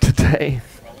fell off today.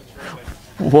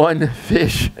 1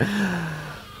 fish.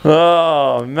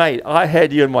 Oh, mate, I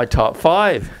had you in my top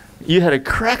 5. You had a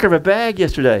cracker of a bag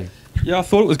yesterday. Yeah, I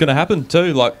thought it was going to happen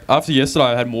too. Like, after yesterday,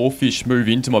 I had more fish move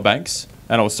into my banks,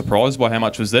 and I was surprised by how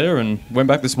much was there, and went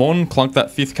back this morning, clunked that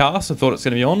 5th cast. I thought it's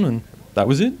going to be on, and that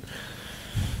was it.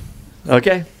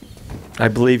 Okay. I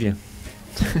believe you.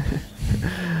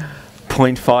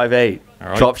 0.58.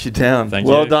 Right. Drops you down. Thank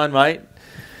well you. done, mate.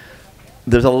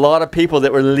 There's a lot of people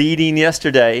that were leading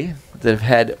yesterday that have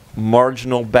had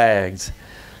marginal bags.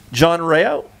 John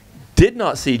Rayo, did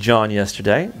not see John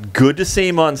yesterday. Good to see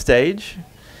him on stage.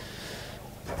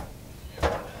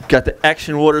 Got the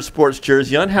Action Water Sports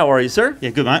jersey on. How are you, sir?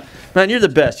 Yeah, good, mate. Man, you're the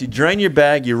best. You drain your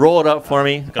bag, you roll it up for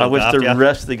me. I wish the after.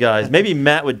 rest of the guys. Maybe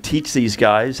Matt would teach these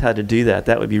guys how to do that.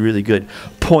 That would be really good.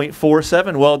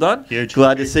 0.47. Well done. Huge.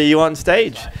 Glad to see you on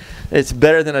stage. It's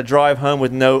better than a drive home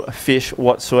with no fish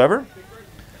whatsoever.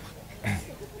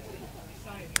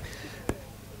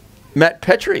 Matt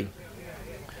Petrie.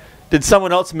 Did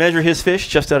someone else measure his fish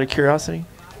just out of curiosity?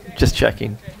 Just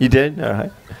checking. You did? All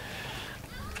right.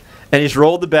 And he's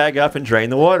rolled the bag up and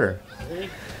drained the water.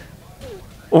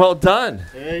 Well done.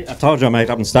 I told you I made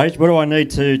up on stage. What do I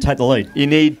need to take the lead? You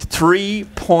need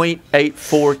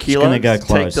 3.84 kilos. It's going to go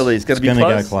close. Take the lead. It's going to be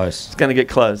close. Go close. It's going to get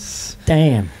close.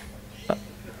 Damn.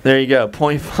 There you go.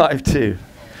 0.52.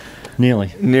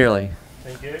 Nearly. Nearly.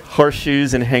 Thank you.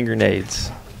 Horseshoes and hand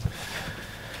grenades.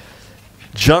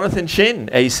 Jonathan Chin,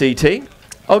 ACT.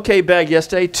 Okay, bag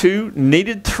yesterday. 2.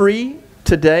 Needed 3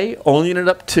 today. Only ended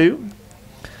up 2.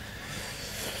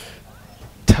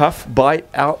 Tough bite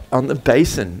out on the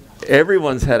Basin.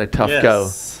 Everyone's had a tough go.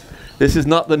 This is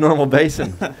not the normal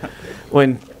Basin.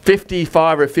 When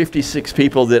 55 or 56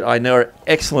 people that I know are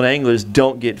excellent anglers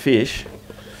don't get fish.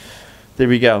 There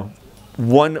we go.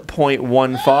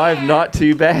 1.15, not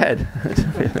too bad.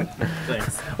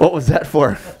 Thanks. What was that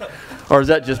for? Or is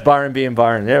that just Byron being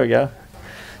Byron? There we go.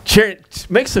 Cheer,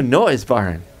 make some noise,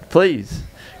 Byron, please.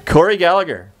 Corey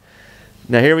Gallagher.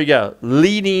 Now here we go.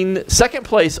 Leading second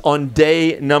place on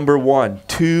day number 1.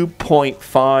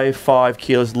 2.55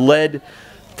 kilos. Led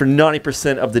for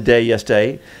 90% of the day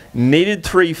yesterday. Needed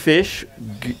 3 fish.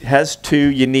 Has 2.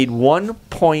 You need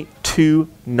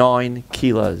 1.29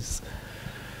 kilos.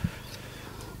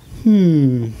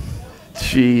 Jeez.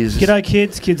 G'day,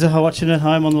 kids. Kids are watching at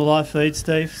home on the live feed,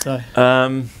 Steve. So.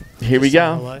 Here we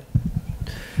go.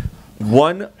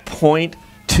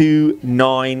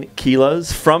 1.29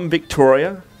 kilos from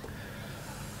Victoria.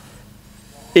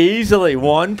 Easily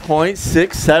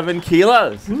 1.67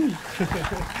 kilos.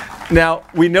 Now,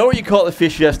 we know what you caught the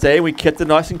fish yesterday. We kept it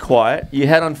nice and quiet. You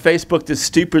had on Facebook this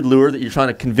stupid lure that you're trying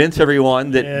to convince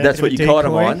everyone that that's what you caught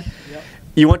them on. Yep.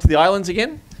 You went to the islands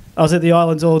again? I was at the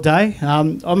islands all day.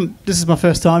 This is my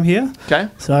first time here. Okay.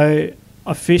 So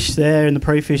I fished there in the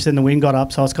pre-fish, then the wind got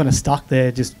up, so I was kind of stuck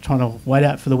there just trying to wait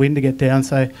out for the wind to get down.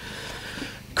 So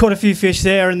caught a few fish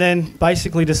there and then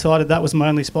basically decided that was my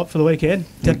only spot for the weekend.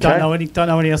 Okay. Don't know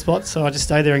any other spots, so I just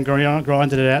stayed there and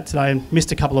grinded it out today and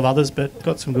missed a couple of others, but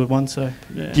got some good ones. So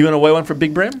yeah. Do you want to weigh one for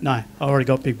Big Brim? No, I already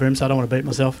got Big Brim, so I don't want to beat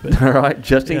myself. But all right,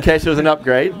 just in case there was an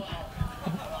upgrade.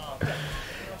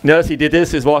 Notice he did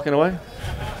this, he's walking away.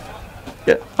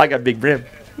 Yeah, I got Big Brim.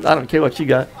 I don't care what you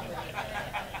got.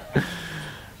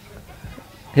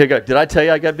 Here you go. Did I tell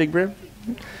you I got Big Brim?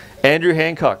 Andrew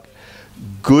Hancock.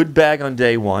 Good bag on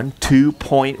day 1,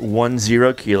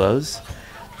 2.10 kilos.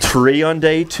 3 on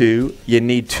day 2. You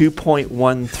need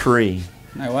 2.13.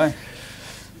 No way.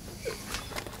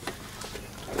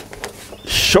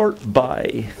 Short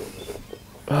by.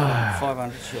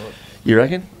 500 short. You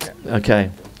reckon? Okay.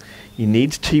 You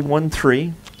need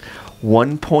T13.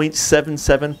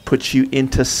 1.77 puts you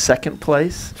into second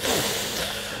place.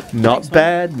 Not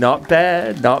bad, not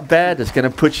bad, not bad. It's going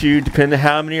to put you, depending on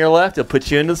how many are left, it'll put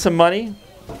you into some money.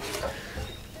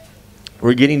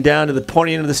 We're getting down to the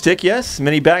pointy end of the stick, yes?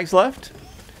 Many bags left?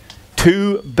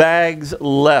 2 bags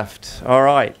left. All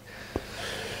right.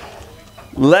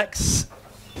 Lex,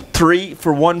 3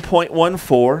 for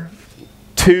 1.14.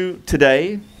 2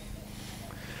 today.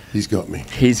 He's got me.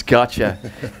 He's got you.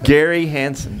 Gary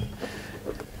Hansen.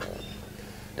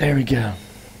 There we go.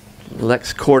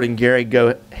 Lex Cord and Gary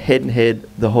go head and head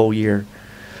the whole year.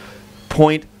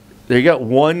 There you go.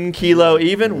 1 kilo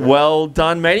even. Well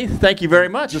done, matey. Thank you very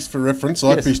much. Just for reference,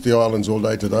 I fished the islands all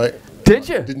day today. Did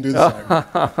you? Didn't do the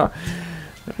same.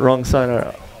 Wrong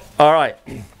side. All right.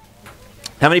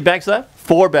 How many bags left?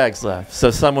 4 bags left.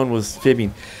 So someone was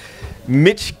fibbing.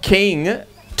 Mitch King,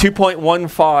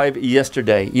 2.15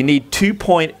 yesterday. You need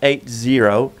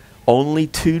 2.80. Only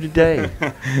 2 today.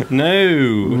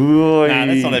 No. Nah,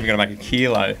 that's not even going to make a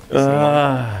kilo.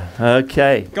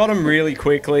 Okay. Got them really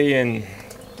quickly and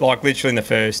like literally in the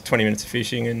first 20 minutes of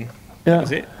fishing and that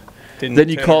was it. Then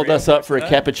you called us up for a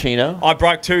cappuccino. I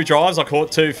broke 2 drives. I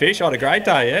caught 2 fish. I had a great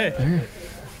day, yeah.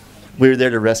 We were there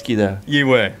to rescue though. You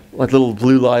were. Like little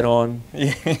blue light on.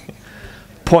 Yeah.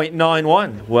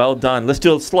 0.91. Well done. Let's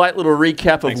do a slight little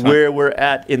recap of where we're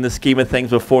at in the scheme of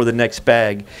things before the next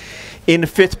bag. In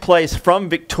 5th place from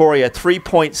Victoria,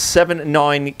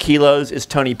 3.79 kilos is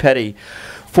Tony Petty.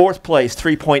 4th place,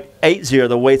 3.80.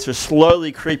 The weights are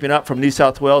slowly creeping up from New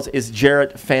South Wales is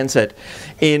Jarrett Fansett.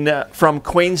 From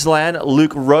Queensland,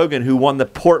 Luke Rogan, who won the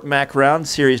Port Mac round,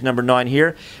 series number 9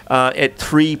 here, at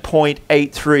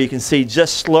 3.83. You can see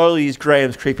just slowly these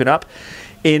grams creeping up.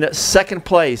 In 2nd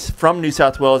place from New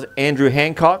South Wales, Andrew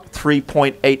Hancock,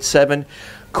 3.87.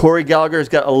 Corey Gallagher's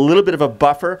got a little bit of a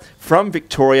buffer from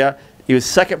Victoria. He was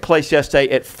 2nd place yesterday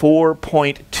at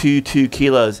 4.22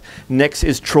 kilos. Next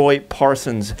is Troy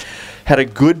Parsons. Had a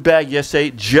good bag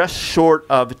yesterday, just short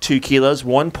of 2 kilos,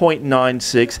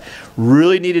 1.96.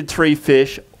 Really needed 3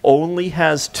 fish, only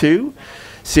has 2.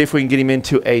 See if we can get him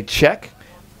into a check,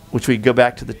 which we go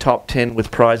back to the top 10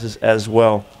 with prizes as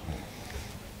well.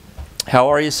 How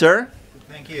are you, sir?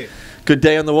 Thank you. Good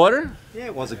day on the water? Yeah,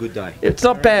 it was a good day. It's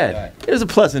not bad. It was a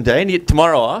pleasant day, and you get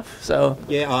tomorrow off, so...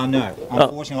 Yeah, I know.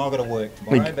 Unfortunately, I've got to work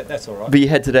tomorrow, but that's all right. But you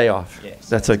had today off. Yes.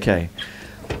 That's okay.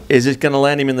 Is it going to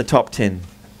land him in the top 10?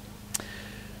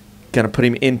 Going to put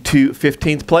him into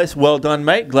 15th place. Well done,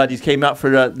 mate. Glad you came out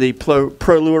for the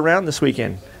Pro Lure round this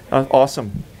weekend.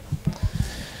 Awesome.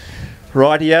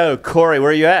 Rightio. Corey,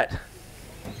 where are you at?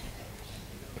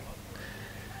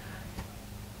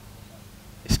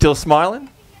 Still smiling?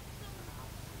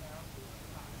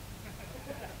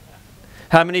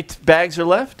 How many bags are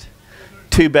left?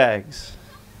 2 bags.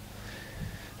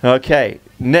 Okay.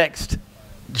 Next,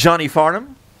 Johnny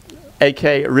Farnham,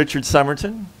 a.k.a. Richard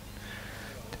Somerton.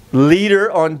 Leader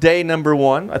on day number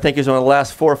 1. I think he's on the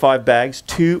last 4 or 5 bags.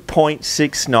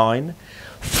 2.69.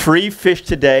 3 fish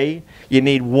today. You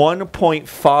need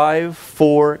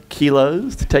 1.54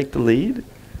 kilos to take the lead.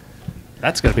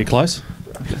 That's going to be close.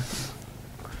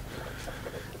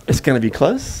 It's going to be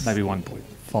close? Maybe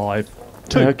 1.5.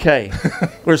 Okay.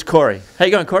 Where's Corey? How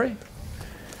you going, Corey?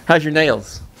 How's your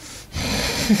nails?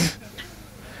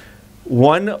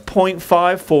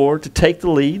 1.54 to take the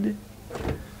lead.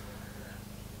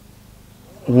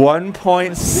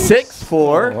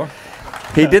 1.64.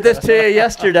 He did this to you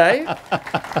yesterday.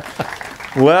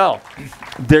 Well,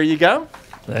 there you go.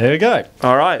 There you go.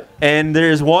 All right. And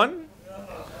there's one.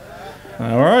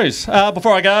 No worries.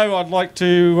 Before I go, I'd like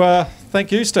to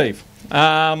Thank you, Steve.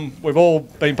 We've all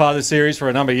been part of this series for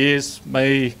a number of years,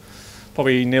 me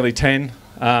probably nearly 10.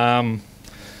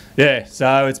 Yeah,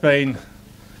 so it's been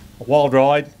a wild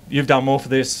ride. You've done more for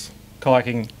this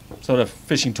kayaking sort of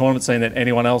fishing tournament scene than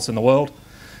anyone else in the world.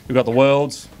 You've got the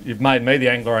worlds. You've made me the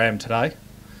angler I am today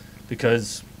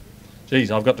because, geez,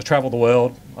 I've got to travel the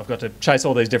world. I've got to chase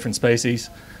all these different species,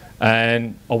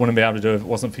 and I wouldn't be able to do it if it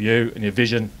wasn't for you and your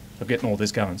vision of getting all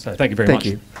this going. So thank you very much.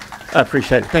 Thank you. I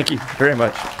appreciate it. Thank you very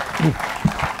much.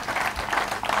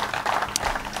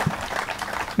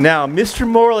 Now, Mr.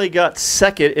 Morley got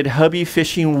second at Hubby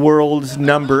Fishing World's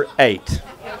number 8.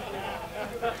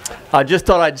 I just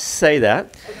thought I'd say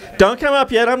that. Don't come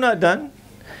up yet. I'm not done.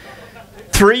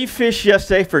 3 fish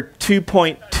yesterday for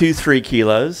 2.23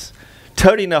 kilos.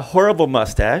 Toting a horrible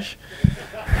mustache.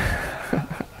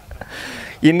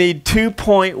 You need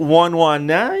 2.11.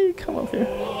 Now you come up here.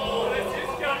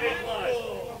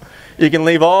 You can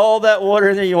leave all that water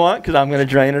in there you want because I'm going to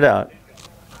drain it out.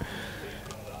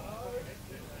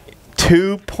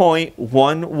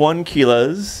 2.11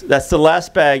 kilos. That's the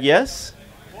last bag, yes?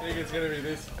 I think it's going to be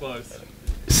this close.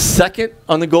 Second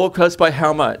on the Gold Coast by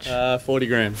how much? 40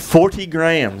 grams. 40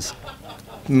 grams.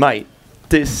 Mate,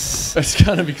 this... It's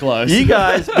going to be close. You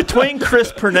guys, between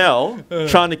Chris Purnell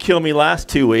trying to kill me last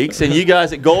 2 weeks and you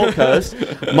guys at Gold Coast,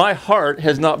 my heart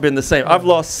has not been the same. I've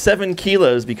lost 7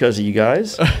 kilos because of you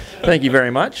guys. Thank you very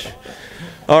much.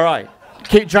 All right.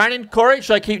 Keep draining, Corey?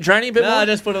 Should I keep draining a bit more? No,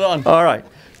 just put it on. All right.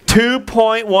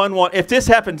 2.11. If this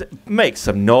happens, make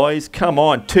some noise. Come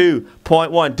on.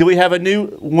 2.1. Do we have a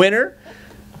new winner?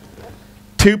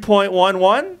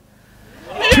 2.11?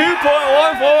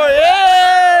 2.14.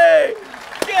 Yay!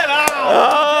 Get out!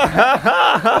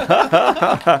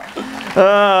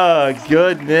 Oh,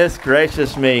 goodness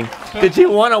gracious me. Did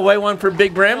you want to weigh one for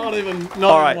Big Brim? Not even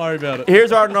worry about it.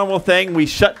 Here's our normal thing. We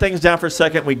shut things down for a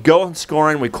second. We go on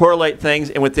scoring. We correlate things.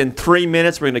 And within 3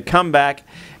 minutes, we're going to come back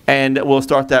and we'll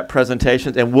start that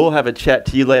presentation. And we'll have a chat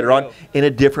to you later on in a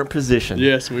different position.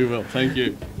 Yes, we will. Thank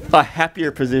you. A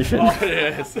happier position. Oh,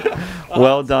 yes.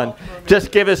 Well done.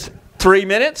 Just give us 3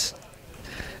 minutes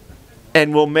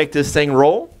and we'll make this thing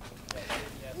roll.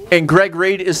 And Greg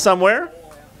Reed is somewhere.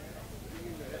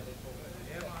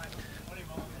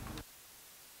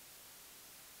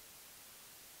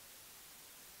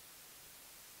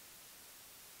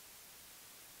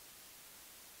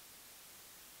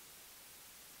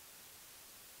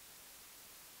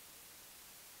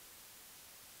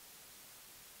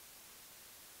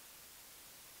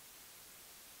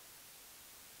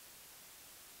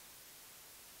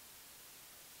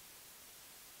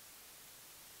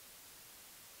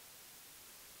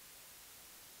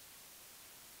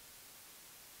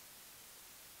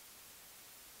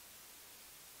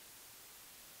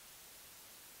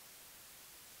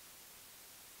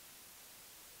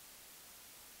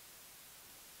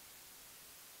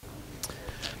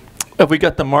 Have we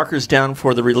got the markers down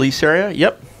for the release area?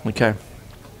 Yep. Okay.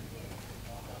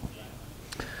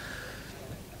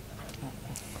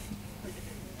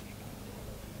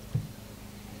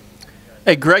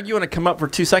 Hey, Greg, you want to come up for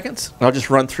 2 seconds? I'll just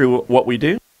run through what we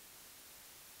do.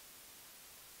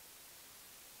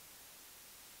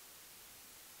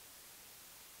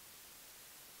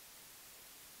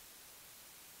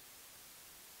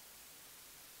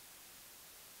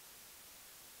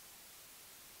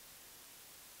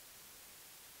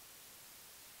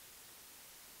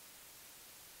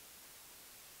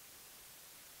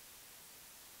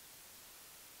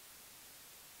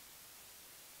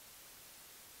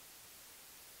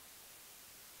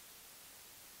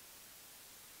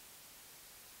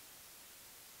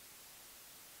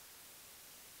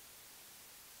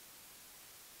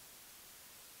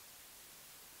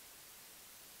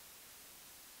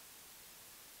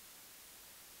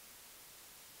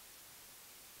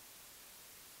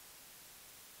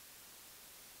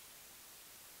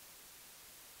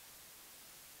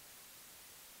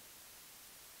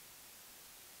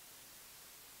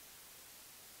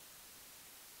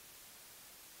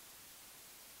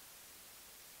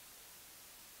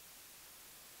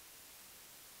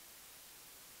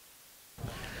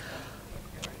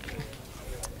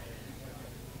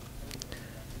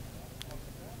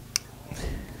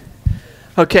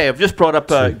 Okay, I've just brought up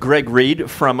Greg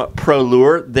Reed from Pro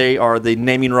Lure. They are the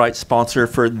naming rights sponsor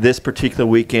for this particular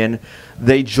weekend.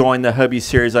 They joined the Hubby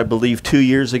Series, I believe, 2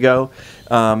 years ago,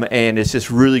 and it's just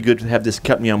really good to have this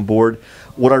company on board.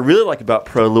 What I really like about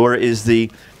Pro Lure is the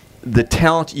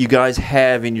talent you guys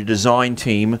have in your design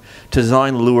team to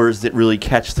design lures that really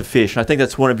catch the fish. And I think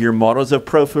that's one of your mottos of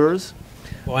Pro Lures.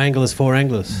 By anglers for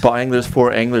anglers. By anglers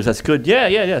for anglers. That's good.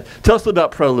 Yeah. Tell us a little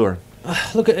about Pro Lure.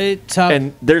 Look at it.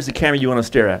 And there's the camera you want to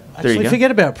stare at. There Actually, you go.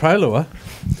 forget about Pro Lure.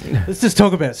 Let's just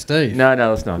talk about Steve. No,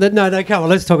 let's not. No, come on.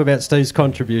 Let's talk about Steve's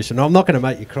contribution. I'm not going to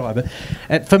make you cry,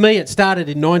 but for me, it started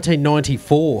in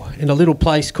 1994 in a little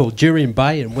place called Jurien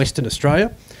Bay in Western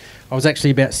Australia. I was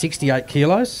actually about 68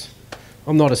 kilos.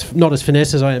 I'm not as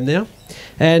finesse as I am now,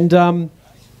 and I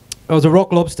was a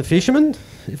rock lobster fisherman,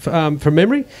 from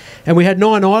memory, and we had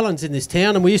 9 islands in this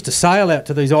town, and we used to sail out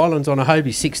to these islands on a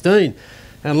Hobie 16.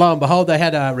 And lo and behold, they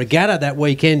had a regatta that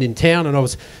weekend in town, and I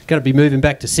was going to be moving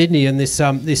back to Sydney, and this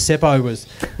Seppo was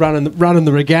running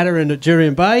the regatta in at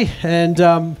Jurien Bay,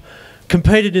 and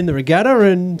competed in the regatta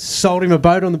and sold him a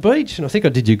boat on the beach, and I think I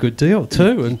did you a good deal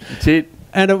too. And that's it.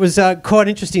 And it was quite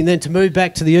interesting then to move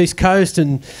back to the east coast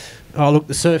and. Oh, look,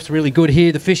 the surf's really good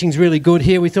here. The fishing's really good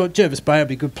here. We thought Jervis Bay would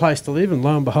be a good place to live. And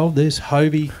lo and behold, there's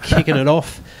Hobie kicking it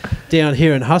off down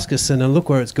here in Huskisson. And look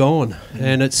where it's gone.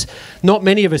 And it's not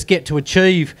many of us get to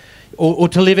achieve or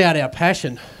to live out our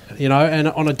passion, you know. And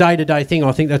on a day-to-day thing,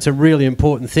 I think that's a really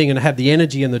important thing. And have the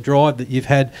energy and the drive that you've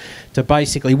had to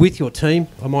basically, with your team,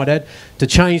 I might add, to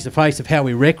change the face of how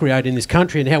we recreate in this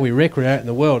country and how we recreate in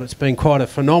the world. It's been quite a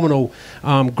phenomenal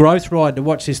growth ride to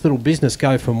watch this little business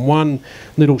go from one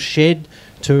little shed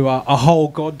to a whole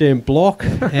goddamn block.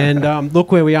 And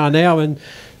look where we are now. And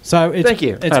so it's, thank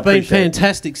you. It's been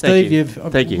fantastic, Steve.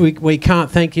 Thank you. We can't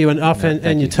thank you enough,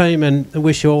 and your team, and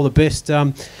wish you all the best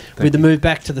with the move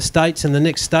back to the States and the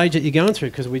next stage that you're going through,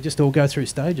 because we just all go through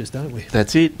stages, don't we?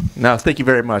 That's it. No, thank you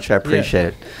very much. I appreciate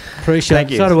it.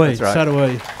 Appreciate it. So do we. Right. So do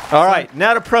we. All right,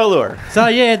 now to Pro Lure. So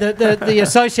yeah, the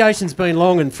association's been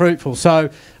long and fruitful.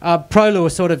 So Pro Lure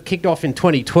sort of kicked off in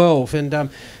 2012, and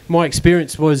my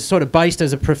experience was sort of based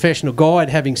as a professional guide,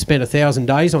 having spent 1,000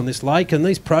 days on this lake, and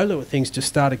these Pro Lure things just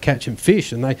started catching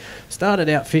fish, and they started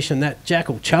out fishing that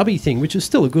jackal chubby thing, which is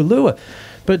still a good lure.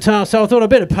 But so I thought I'd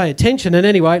better pay attention. And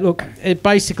anyway, look, it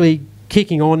basically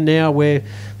kicking on now. We're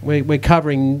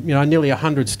covering nearly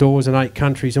 100 stores in 8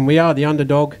 countries, and we are the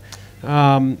underdog.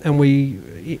 And we,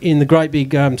 in the great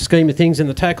big scheme of things in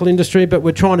the tackle industry, but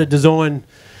we're trying to design.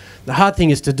 The hard thing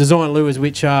is to design lures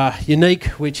which are unique,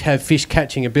 which have fish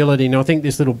catching ability. And I think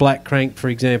this little black crank, for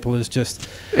example, is just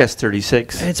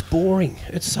S36. It's boring.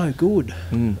 It's so good.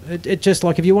 It just,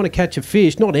 like, if you want to catch a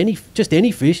fish, just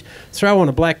any fish, throw on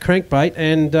a black crankbait,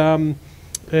 and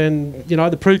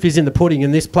the proof is in the pudding.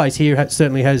 And this place here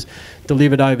certainly has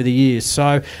delivered over the years.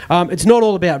 So it's not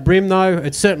all about brim though.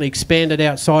 It's certainly expanded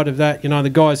outside of that. The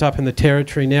guys up in the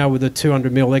territory now with the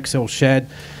 200mm XL shad.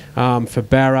 For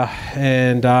Barra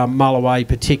and Mulloway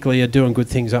particularly are doing good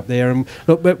things up there, and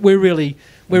look, but we're really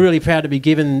proud to be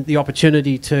given the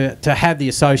opportunity to have the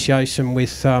association with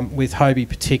Hobie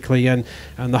particularly, and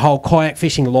the whole kayak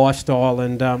fishing lifestyle.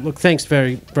 And look, thanks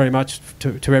very very much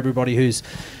to everybody who's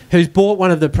bought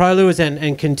one of the Pro Lures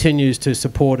and continues to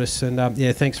support us. And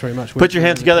yeah, thanks very much. Put your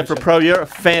hands together for Pro Lure, a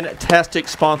fantastic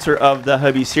sponsor of the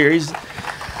Hobie series.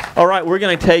 All right, we're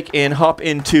going to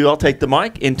I'll take the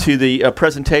mic, into the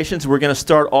presentations. We're going to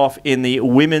start off in the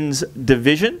women's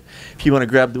division, if you want to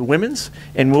grab the women's.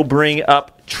 And we'll bring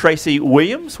up Tracy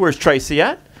Williams. Where's Tracy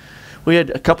at? We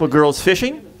had a couple of girls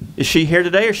fishing. Is she here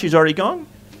today or she's already gone?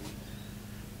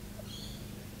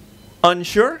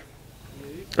 Unsure?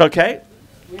 Okay.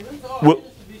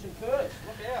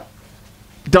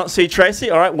 Don't see Tracy.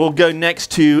 All right, we'll go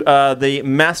next to the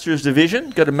Masters division.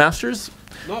 Go to Masters.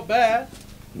 Not bad.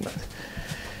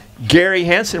 Gary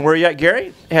Hansen, where are you at,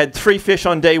 Gary? Had 3 fish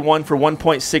on day 1 for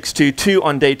 1.62, 2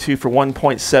 on day 2 for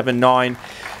 1.79,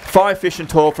 5 fish in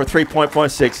total for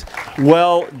 3.46.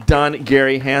 Well done,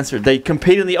 Gary Hansen. They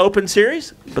compete in the Open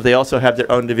Series, but they also have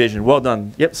their own division. Well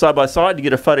done. Yep, side by side. You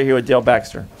get a photo here with Dale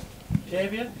Baxter.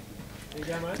 Champion. There you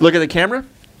go, mate. Look at the camera.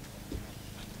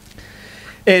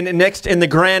 And next in the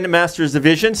Grand Masters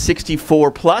division, 64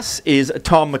 plus, is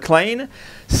Tom McLean.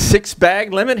 6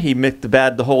 bag limit. He mixed the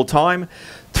bag the whole time.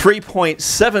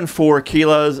 3.74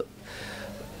 kilos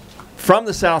from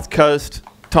the South Coast,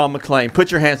 Tom McLean.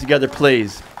 Put your hands together,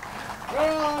 please.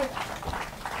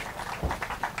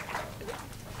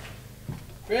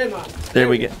 There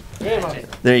we go.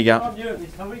 There you go. How are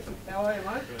you,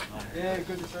 mate? Yeah,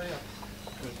 good to see you.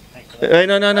 Hey,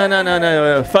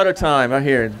 no. Photo time. I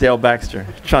hear Dale Baxter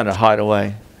trying to hide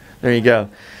away. There you go.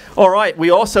 All right,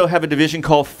 we also have a division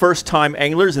called First Time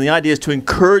Anglers, and the idea is to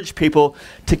encourage people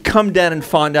to come down and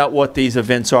find out what these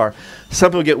events are.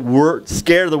 Some people get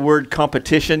scared of the word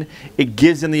competition. It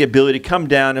gives them the ability to come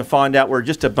down and find out we're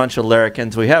just a bunch of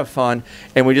larrikins. We have fun,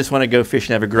 and we just want to go fish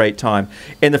and have a great time.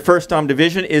 In the First Time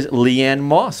division is Leanne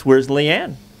Moss. Where's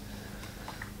Leanne?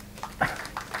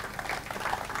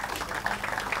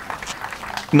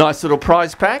 Nice little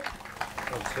prize pack.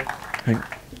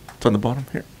 It's on the bottom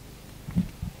here.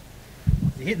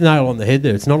 You hit the nail on the head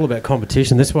there. It's not all about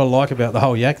competition. That's what I like about the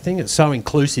whole yak thing. It's so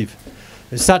inclusive.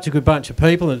 There's such a good bunch of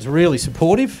people and it's really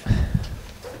supportive.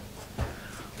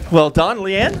 Well done,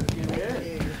 Leanne.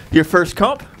 Your first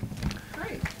comp?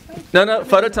 No,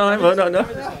 photo time. Oh, no.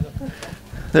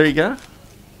 There you go.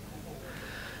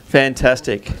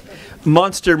 Fantastic.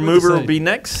 Monster Mover will be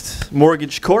next.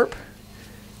 Mortgage Corp.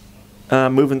 Where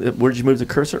did you move the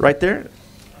cursor? Right there.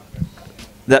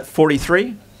 That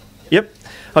 43. Yep.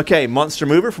 Okay, Monster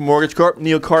Mover from Mortgage Corp.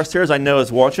 Neil Carstairs, I know,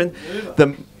 is watching.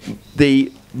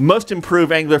 The most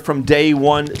improved angler from day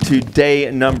 1 to day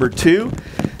number 2.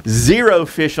 0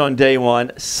 fish on day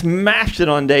 1. Smashed it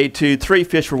on day 2. 3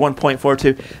 fish for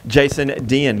 1.42. Jason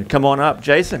Dean. Come on up,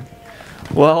 Jason.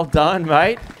 Well done,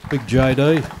 mate. Big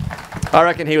JD. I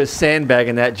reckon he was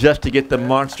sandbagging that just to get the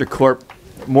Monster Corp,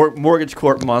 Mortgage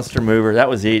Corp Monster Mover. That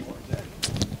was it.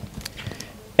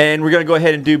 And we're going to go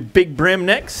ahead and do Big Brim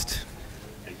next.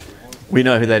 We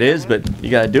know who that is, but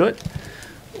you got to do it.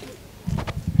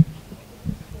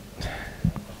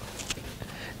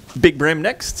 Big Brim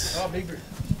next. Oh, Big Brim.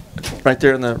 Right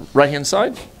there on the right-hand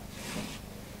side.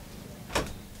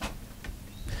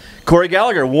 Corey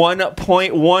Gallagher,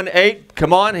 1.18.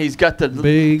 Come on, he's got the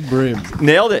Big Brim.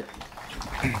 Nailed it.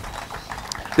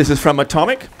 This is from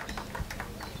Atomic.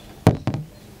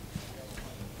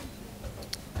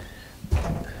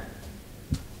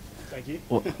 Thank you.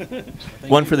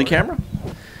 One for the camera.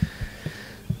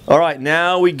 All right,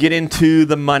 now we get into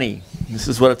the money. This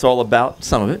is what it's all about,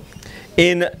 some of it.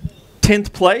 In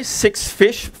 10th place, 6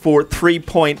 fish for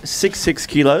 3.66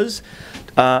 kilos.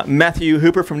 Matthew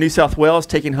Hooper from New South Wales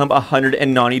taking home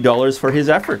 $190 for his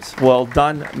efforts. Well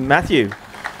done, Matthew.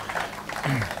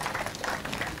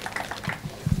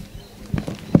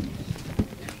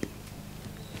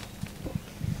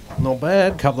 Not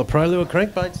bad. Couple of Pro Lure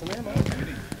crankbaits in there, mate.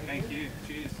 Thank you.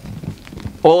 Cheers.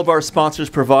 All of our sponsors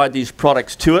provide these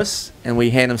products to us, and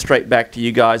we hand them straight back to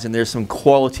you guys, and there's some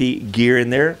quality gear in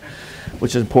there,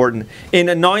 which is important. In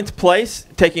 9th place,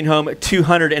 taking home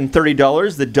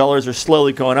 $230. The dollars are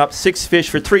slowly going up. 6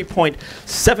 fish for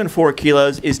 3.74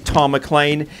 kilos is Tom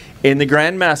McLean in the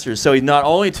Grandmasters. So he not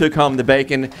only took home the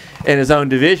bacon in his own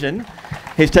division,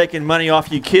 he's taking money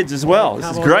off you kids as well.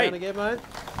 This is great. Again, mate.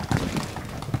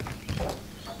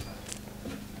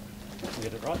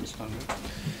 Get it right this time.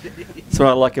 That's what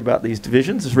I like about these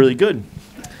divisions. It's really good.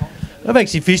 I've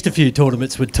actually fished a few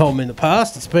tournaments with Tom in the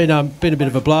past. It's been a bit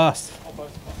of a blast.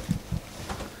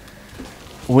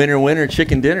 Winner, winner,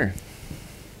 chicken dinner.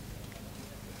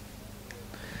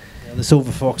 Yeah, the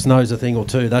Silver Fox knows a thing or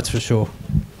two, that's for sure.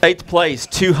 8th place,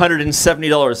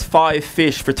 $270. 5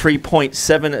 fish for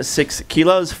 3.76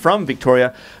 kilos from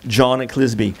Victoria, John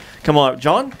Clisby. Come on up,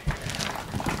 John.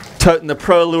 Toting the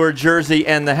Pro Lure jersey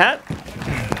and the hat.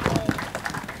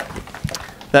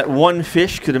 That one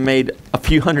fish could have made a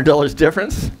few $100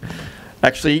 difference.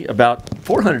 Actually, about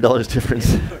 $400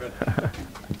 difference.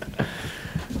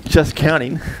 Just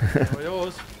counting.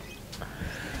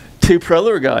 2 Pro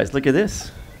Lure guys. Look at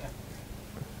this.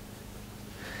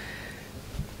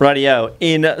 Rightio.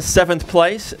 In 7th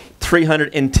place,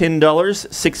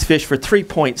 $310. 6 fish for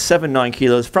 3.79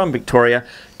 kilos from Victoria,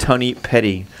 Tony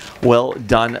Petty. Well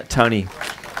done, Tony.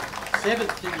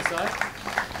 7th, did you say?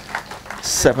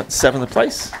 7th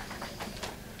place.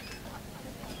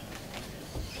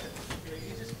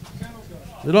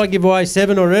 Did I give away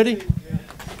 7 already?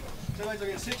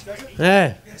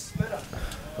 Yeah.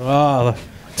 Oh,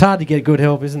 it's hard to get good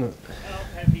help, isn't it?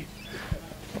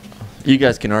 You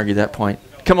guys can argue that point.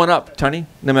 Come on up, Tony,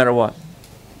 no matter what.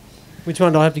 Which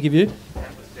one do I have to give you?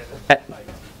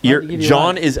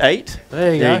 John is 8.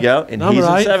 There you go. And Number he's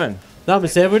 8. a 7. Number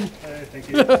 7.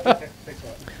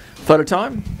 Photo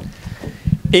time.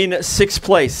 In 6th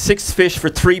place, 6 fish for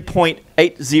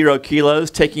 3.80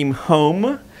 kilos. Taking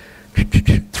home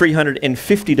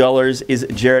 $350 is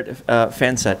Jarrett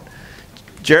Fansett.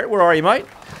 Jarrett, where are you, mate?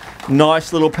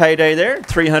 Nice little payday there,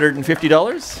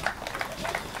 $350.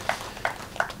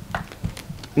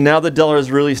 Now the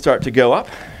dollars really start to go up.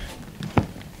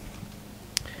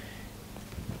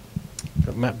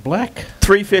 Got Matt Black.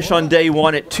 3 fish on day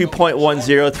 1 at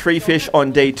 2.10. 3 fish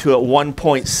on day 2 at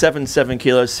 1.77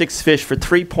 kilos. 6 fish for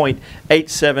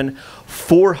 3.87.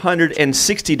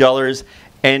 $460.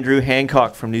 Andrew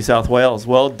Hancock from New South Wales.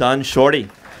 Well done, Shorty.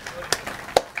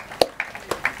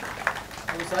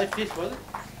 What was that, 5th, was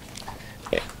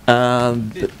it?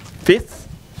 5th?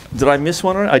 Did I miss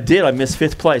one? I did. I missed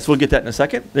 5th place. We'll get that in a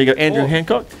second. There you go, Andrew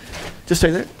Hancock. Just stay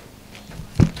there.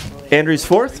 Andrew's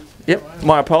 4th. Yep,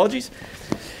 my apologies.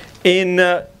 In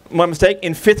my mistake.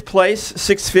 In 5th place,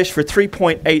 6 fish for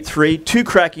 3.83, 2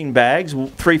 cracking bags,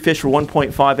 3 fish for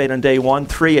 1.58 on day 1,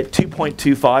 3 at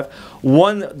 2.25,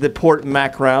 won the Port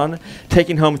Mac round,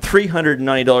 taking home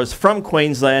 $390 from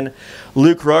Queensland.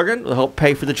 Luke Rogan will help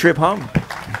pay for the trip home.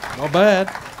 Not bad.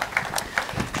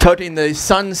 Toting the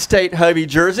Sun State Hobie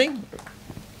jersey,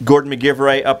 Gordon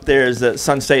McGivray up there is the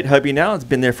Sun State Hobie now. It's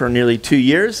been there for nearly 2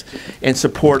 years and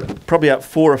support probably about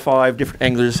 4 or 5 different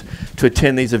anglers to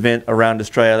attend these events around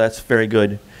Australia. That's very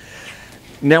good.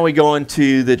 Now we go on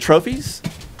to the trophies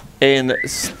in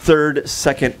 3rd,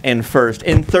 2nd, and 1st.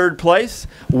 In 3rd place,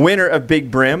 winner of Big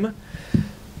Brim,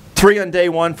 3 on day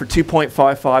 1 for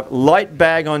 2.55, light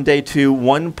bag on day 2,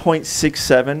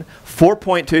 1.67,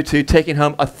 4.22, taking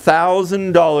home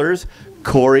 $1,000,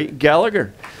 Corey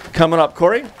Gallagher. Coming up,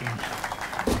 Corey.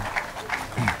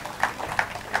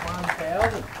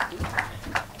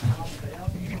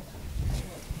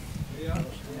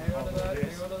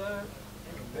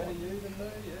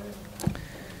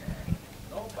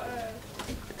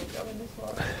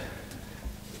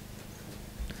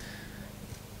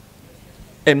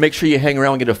 And make sure you hang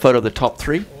around and get a photo of the top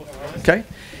 3. Okay.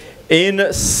 In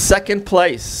 2nd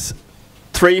place,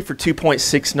 3 for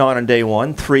 2.69 on day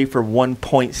 1, 3 for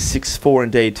 1.64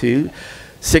 on day 2,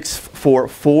 6 for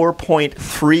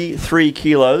 4.33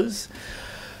 kilos.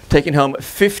 Taking home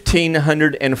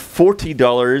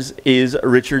 $1,540 is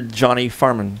Richard Johnny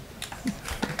Farman.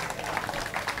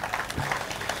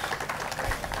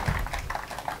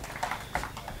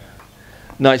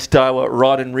 Nice Daiwa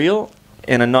rod and reel,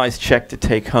 and a nice check to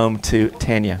take home to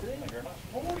Tanya.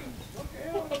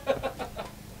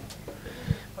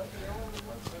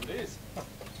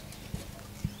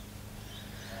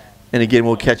 And again,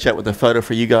 we'll catch up with a photo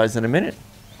for you guys in a minute.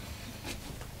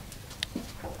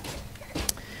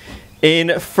 In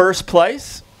 1st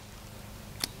place,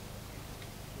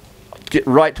 get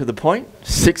right to the point,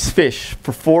 6 fish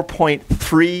for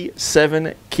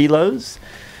 4.37 kilos.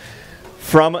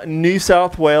 From New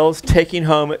South Wales, taking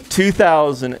home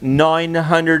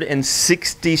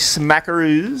 2,960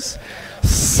 smackaroos,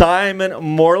 Simon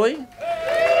Morley.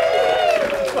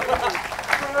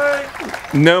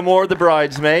 No more the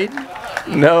bridesmaid.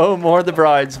 No more the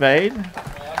bridesmaid.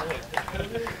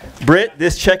 Britt,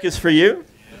 this check is for you.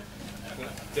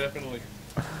 Definitely.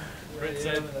 Britt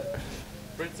said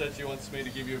she wants me to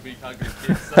give you a big hug and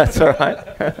kiss. That's all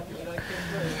right.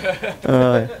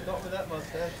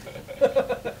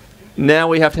 Now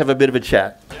we have to have a bit of a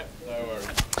chat. Yep, no worries.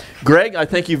 Greg, I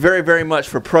thank you very, very much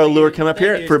for Pro Lure coming up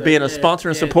here, for being a sponsor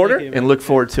and supporter, and look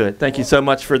forward to it. Thank you so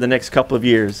much for the next couple of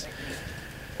years.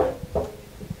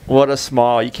 What a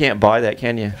smile. You can't buy that,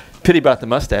 can you? Pity about the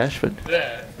mustache, but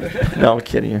Yeah. no, I'm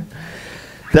kidding you.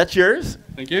 That's yours?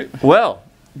 Thank you. Well,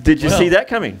 did you see that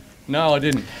coming? No, I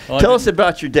didn't. Tell us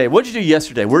about your day. What did you do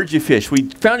yesterday? Where did you fish? We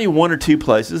found you 1 or 2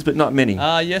 places, but not many.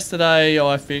 Yesterday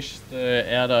I fished the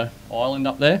outer island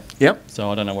up there. Yep. So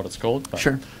I don't know what it's called. But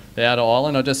Sure. The outer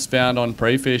island I just found on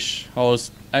pre-fish. I was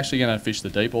actually going to fish the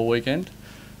deep all weekend.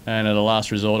 And at a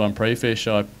last resort on pre-fish,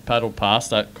 I paddled past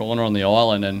that corner on the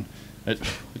island and it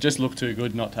just looked too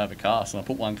good not to have a cast. And I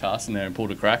put 1 cast in there and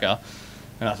pulled a cracker.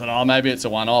 And I thought, oh, maybe it's a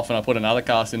one-off. And I put another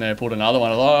cast in there, pulled another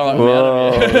one. I was like, all right, I'm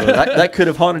out of here. that could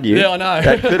have haunted you. Yeah, I know.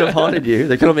 That could have haunted you.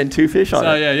 There could have been 2 fish on it.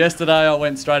 So, yeah, yesterday I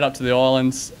went straight up to the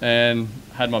islands and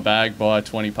had my bag by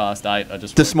 20 past 8. I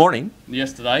just This morning?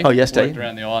 Yesterday. Oh, yesterday. Walked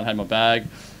around the island, had my bag.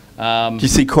 Did you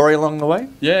see Corey along the way?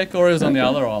 Yeah, Corey was on the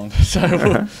other island.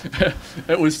 So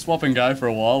it was swap and go for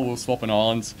a while. We were swapping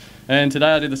islands. And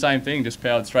today I did the same thing, just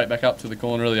powered straight back up to the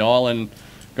corner of the island.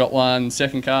 Got 1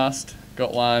 second cast,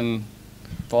 got 1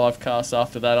 5 casts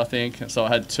after that, I think. So I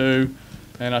had 2.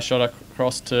 And I shot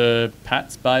across to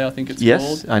Pat's Bay, I think it's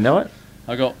called. Yes, I know it.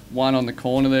 I got 1 on the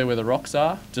corner there where the rocks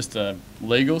are, just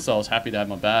legal, so I was happy to have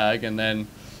my bag. And then...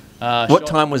 what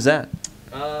time was that?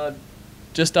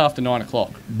 Just after 9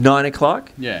 o'clock. 9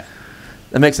 o'clock? Yeah.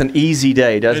 That makes an easy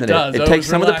day, doesn't it? Does. It I takes was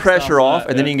some of the relaxed pressure after off, that,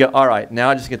 and then yeah. you can go, all right, now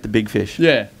I just get the big fish.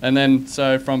 Yeah, and then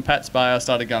so from Pat's Bay I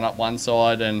started going up one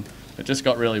side and it just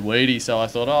got really weedy, so I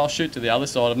thought, oh, I'll shoot to the other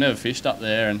side. I've never fished up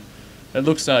there and it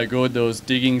looked so good. There was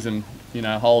diggings and, you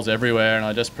know, holes everywhere, and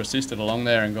I just persisted along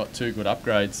there and got 2 good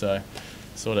upgrades, so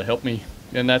sort of helped me.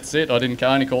 And that's it. I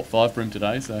only caught 5 brim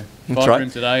today, so 5 right. brim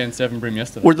today and 7 brim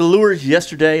yesterday. Were the lures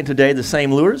yesterday and today the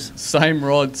same lures? Same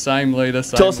rod, same leader,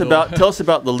 same Tell us lure.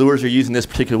 about the lures you're using this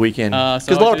particular weekend. Because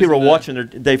So a lot I of people are was watching.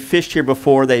 They've fished here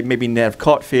before. They maybe have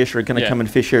caught fish or are going to Yeah. come and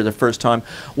fish here the first time.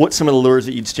 What's some of the lures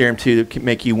that you'd steer them to that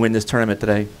make you win this tournament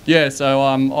today? Yeah, so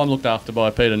I'm looked after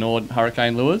by Peter Nord,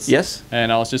 Hurricane Lures. Yes.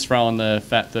 And I was just throwing the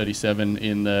Fat 37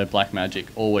 in the Black Magic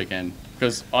all weekend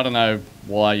because I don't know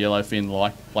why yellowfin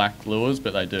like black lures,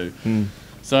 but they do. Mm.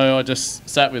 So I just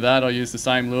sat with that. I used the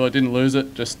same lure, didn't lose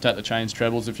it, just had to change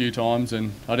trebles a few times,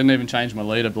 and I didn't even change my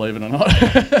leader, believe it or not.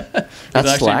 That's I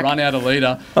actually slack. run out of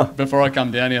leader before I come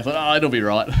down here. I thought, oh, it'll be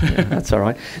right. Yeah, that's all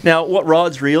right. Now, what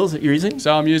rods, reels that you're using?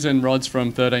 So I'm using rods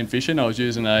from 13 Fishing. I was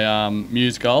using a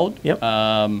Muse Gold. Yep.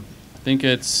 I think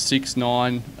it's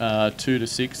 6'9", 2 to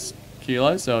 6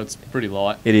 kilos, so it's pretty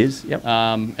light. It is, yep.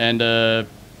 And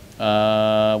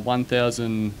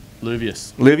 1,000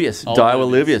 Luvius. Luvius, Old Daiwa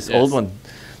Luvius, yes. old one.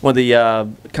 One of the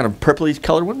kind of purplish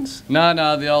coloured ones?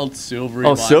 No, the old silvery Oh,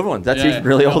 one. silver one. That's even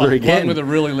really older again. One with a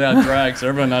really loud drag, so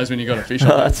everyone knows when you got a fish on.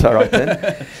 Oh, that's all right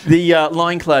then. The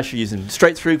line class you're using,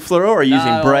 straight through fluoro or are you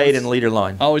using braid and leader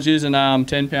line? I was using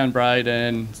 10-pound braid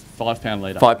and 5-pound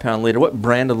leader. 5-pound leader. What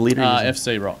brand of leader are you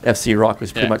using? FC Rock. FC Rock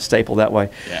was pretty Yeah. much staple that way.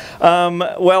 Yeah.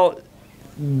 Well,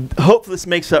 hopefully this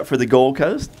makes up for the Gold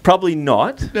Coast. Probably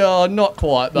not. No, not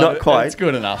quite. But Not quite. It's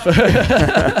good enough.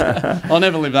 I'll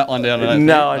never live that one down. I don't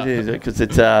No, think, I did because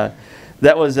it's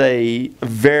that was a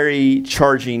very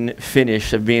charging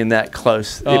finish of being that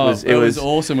close. Oh, it was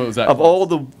awesome. It was that of close. all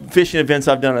the fishing events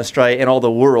I've done in Australia and all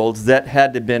the worlds, that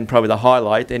had to have been probably the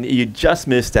highlight, and you just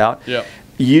missed out. Yep.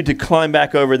 You to climb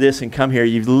back over this and come here,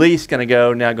 you've at least going to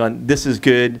go now going, this is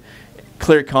good,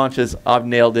 clear conscious, I've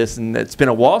nailed this, and it's been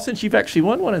a while since you've actually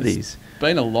won one of these.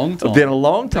 Been a long time. It's been a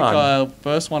long time. I think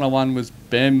first one I won was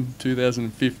BEM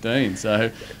 2015 ,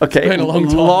 so Okay, it's been a long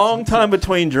time. Long time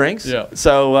between drinks. Yeah.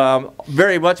 So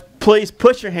very much, please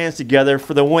put your hands together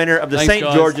for the winner of the Thanks, St.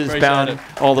 guys. George's Appreciate bound it.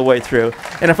 all the way through.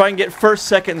 And if I can get first,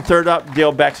 second, and third up,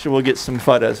 Dale Baxter will get some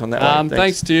photos on that one.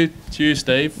 Thanks to you,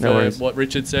 Steve, No for worries. what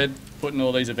Richard said, putting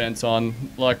all these events on.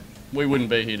 Like, we wouldn't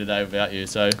be here today without you,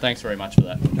 so thanks very much for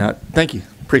that. No, thank you.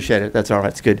 Appreciate it. That's all right.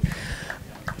 It's good.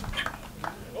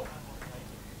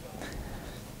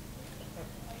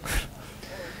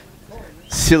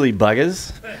 Silly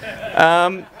buggers.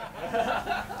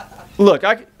 Look,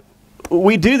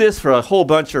 we do this for a whole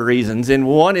bunch of reasons, and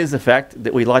one is the fact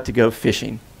that we like to go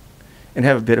fishing and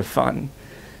have a bit of fun.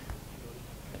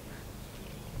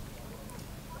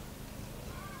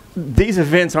 These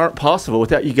events aren't possible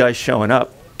without you guys showing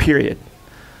up, period.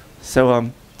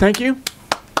 So, thank you.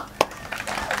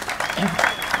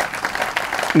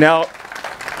 Now,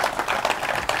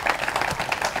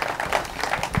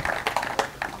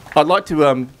 I'd like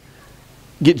to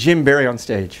get Jim Barry on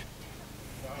stage.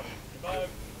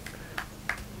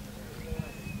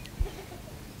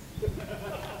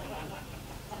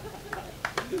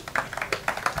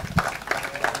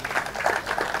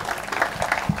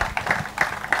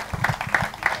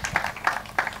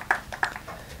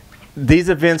 These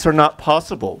events are not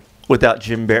possible without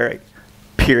Jim Barry,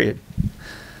 period.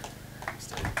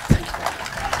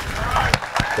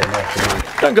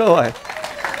 Don't go away.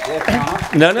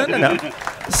 No.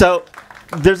 So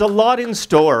there's a lot in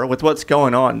store with what's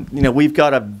going on. You know, we've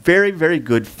got a very, very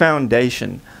good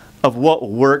foundation of what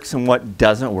works and what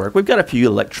doesn't work. We've got a few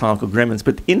electronic agreements,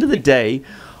 but at the end of the day,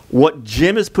 what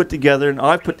Jim has put together and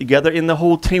I've put together and the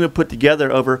whole team have put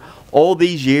together over all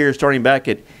these years, starting back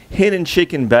at Hen and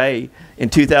Chicken Bay in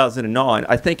 2009,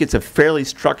 I think it's a fairly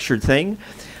structured thing.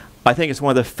 I think it's one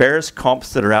of the fairest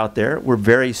comps that are out there. We're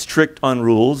very strict on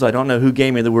rules. I don't know who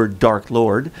gave me the word Dark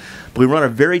Lord, but we run a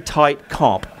very tight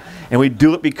comp, and we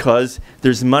do it because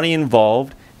there's money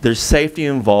involved, there's safety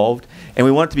involved, and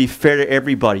we want it to be fair to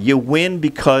everybody. You win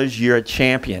because you're a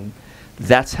champion.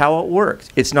 That's how it works.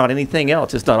 It's not anything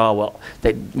else. It's not, oh, well,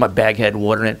 my bag had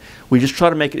water in it. We just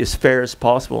try to make it as fair as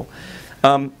possible.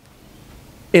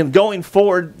 And going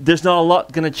forward, there's not a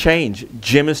lot going to change.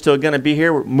 Jim is still going to be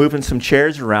here. We're moving some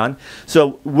chairs around.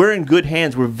 So we're in good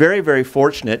hands. We're very, very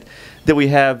fortunate that we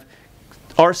have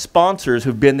our sponsors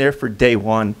who've been there for day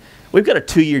one. We've got a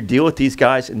 2-year deal with these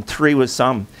guys and 3 with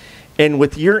some. And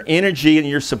with your energy and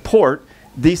your support,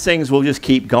 these things will just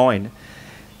keep going.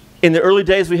 In the early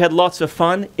days, we had lots of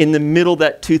fun. In the middle of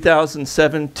that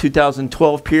 2007,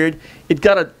 2012 period, it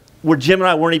got where Jim and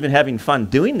I weren't even having fun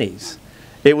doing these.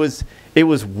 It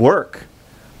was work,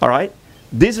 all right?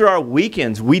 These are our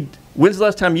weekends. When's the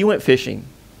last time you went fishing?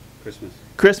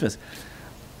 Christmas.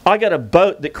 I got a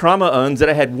boat that Krama owns that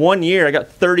I had 1 year. I got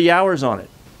 30 hours on it.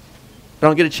 I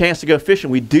don't get a chance to go fishing.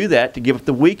 We do that to give up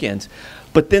the weekends.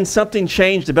 But then something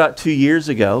changed about 2 years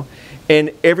ago,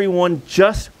 and everyone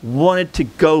just wanted to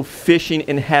go fishing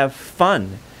and have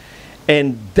fun.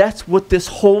 And that's what this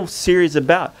whole series is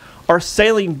about. Our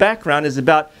sailing background is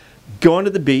about going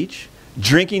to the beach,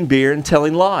 drinking beer, and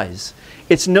telling lies.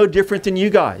 It's no different than you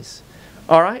guys,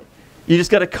 all right? You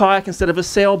just got a kayak instead of a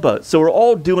sailboat. So we're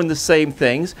all doing the same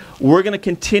things. We're going to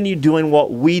continue doing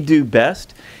what we do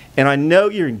best. And I know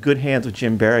you're in good hands with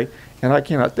Jim Barry, and I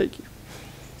cannot thank you.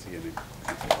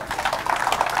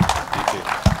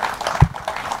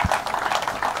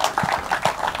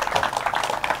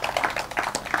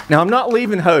 Now, I'm not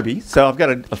leaving Hobie, so I've got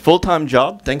a full-time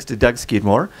job, thanks to Doug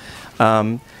Skidmore.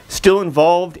 Still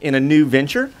involved in a new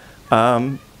venture.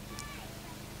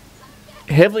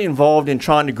 Heavily involved in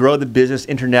trying to grow the business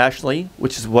internationally,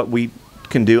 which is what we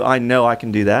can do. I know I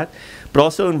can do that. But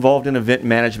also involved in event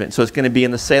management. So it's going to be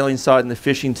in the sailing side and the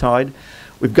fishing side.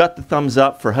 We've got the thumbs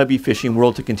up for Hobie Fishing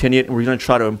World to continue it, and we're going to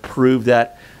try to improve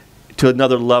that to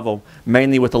another level,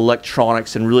 mainly with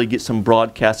electronics, and really get some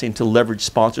broadcasting to leverage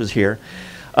sponsors here.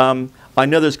 I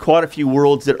know there's quite a few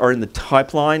worlds that are in the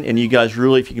pipeline, and you guys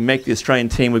really, if you can make the Australian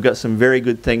team, we've got some very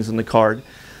good things on the card.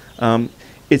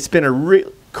 It's been a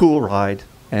real cool ride,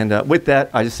 and with that,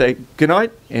 I just say good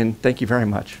night, and thank you very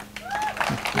much.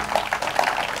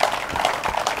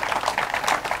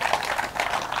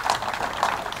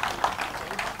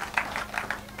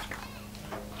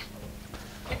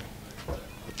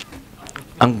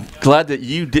 I'm glad that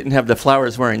you didn't have the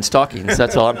flowers wearing stockings.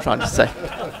 That's all I'm trying to say.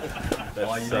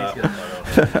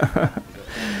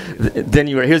 Then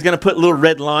he was going to put little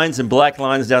red lines and black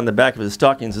lines down the back of his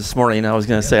stockings this morning, and I was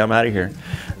going to say, I'm out of here.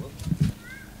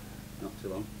 Not too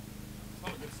long.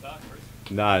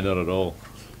 No, not at all.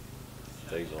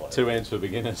 2 ends for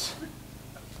beginners.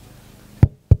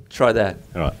 Try that.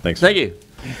 All right, thanks. Thank you.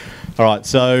 All right,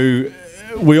 so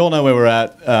we all know where we're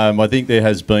at. I think there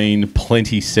has been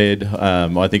plenty said.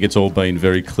 I think it's all been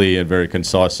very clear and very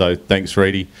concise, so thanks,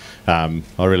 Reedy. I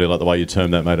really like the way you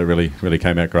termed that, mate. It really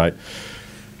came out great.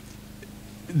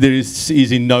 There is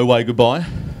in no way goodbye.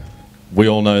 We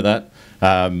all know that.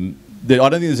 I don't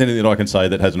think there's anything that I can say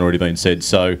that hasn't already been said.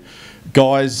 So,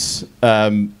 guys,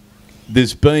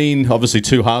 there's been obviously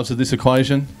 2 halves of this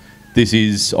equation. This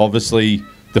is obviously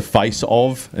the face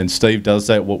of, and Steve does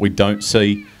that. What we don't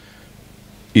see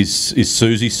is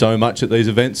Susie so much at these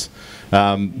events.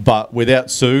 But without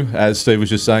Sue, as Steve was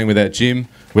just saying, without Jim,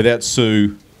 without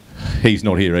Sue, he's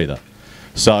not here either.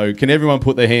 So can everyone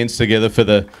put their hands together for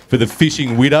the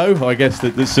fishing widow, I guess,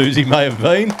 that Susie may have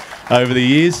been over the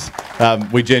years.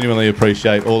 We genuinely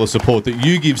appreciate all the support that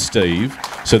you give Steve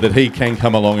so that he can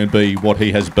come along and be what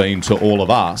he has been to all of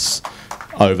us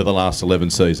over the last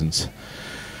 11 seasons.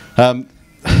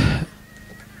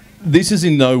 This is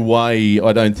in no way,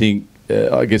 I don't think,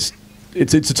 I guess,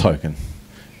 it's a token.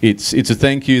 It's a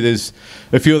thank you. There's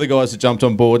a few of the guys that jumped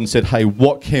on board and said, hey,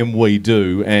 what can we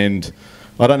do? And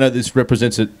I don't know if this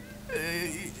represents it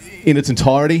in its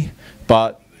entirety,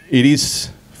 but it is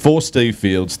for Steve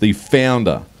Fields, the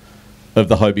founder of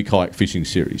the Hobie Kayak Fishing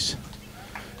Series.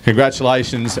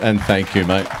 Congratulations and thank you,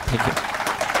 mate. Thank you.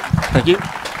 Thank you.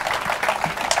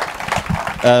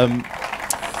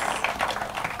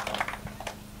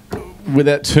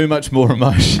 Without too much more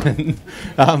emotion,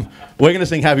 we're going to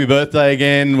sing Happy Birthday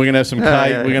again. We're going to have some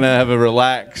cake. We're going to have a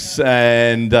relax.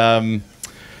 And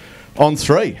on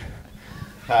 3.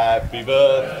 Happy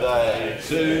birthday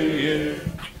to you.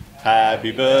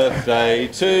 Happy birthday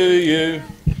to you.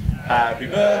 Happy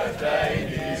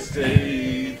birthday, dear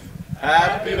Steve.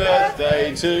 Happy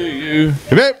birthday to you.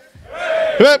 Hip hip.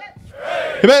 Hip hip.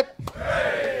 Hip hip.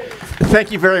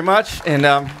 Thank you very much,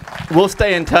 and we'll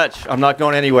stay in touch. I'm not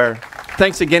going anywhere.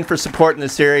 Thanks again for supporting the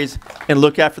series, and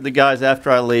look after the guys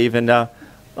after I leave, and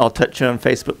I'll touch you on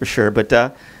Facebook for sure.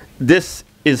 But this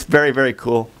is very, very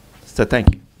cool, so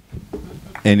thank you.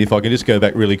 And if I can just go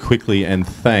back really quickly and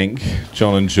thank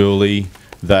John and Julie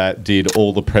that did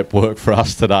all the prep work for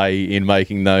us today in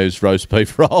making those roast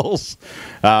beef rolls.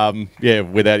 Yeah,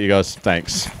 without you guys,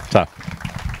 thanks. Tough.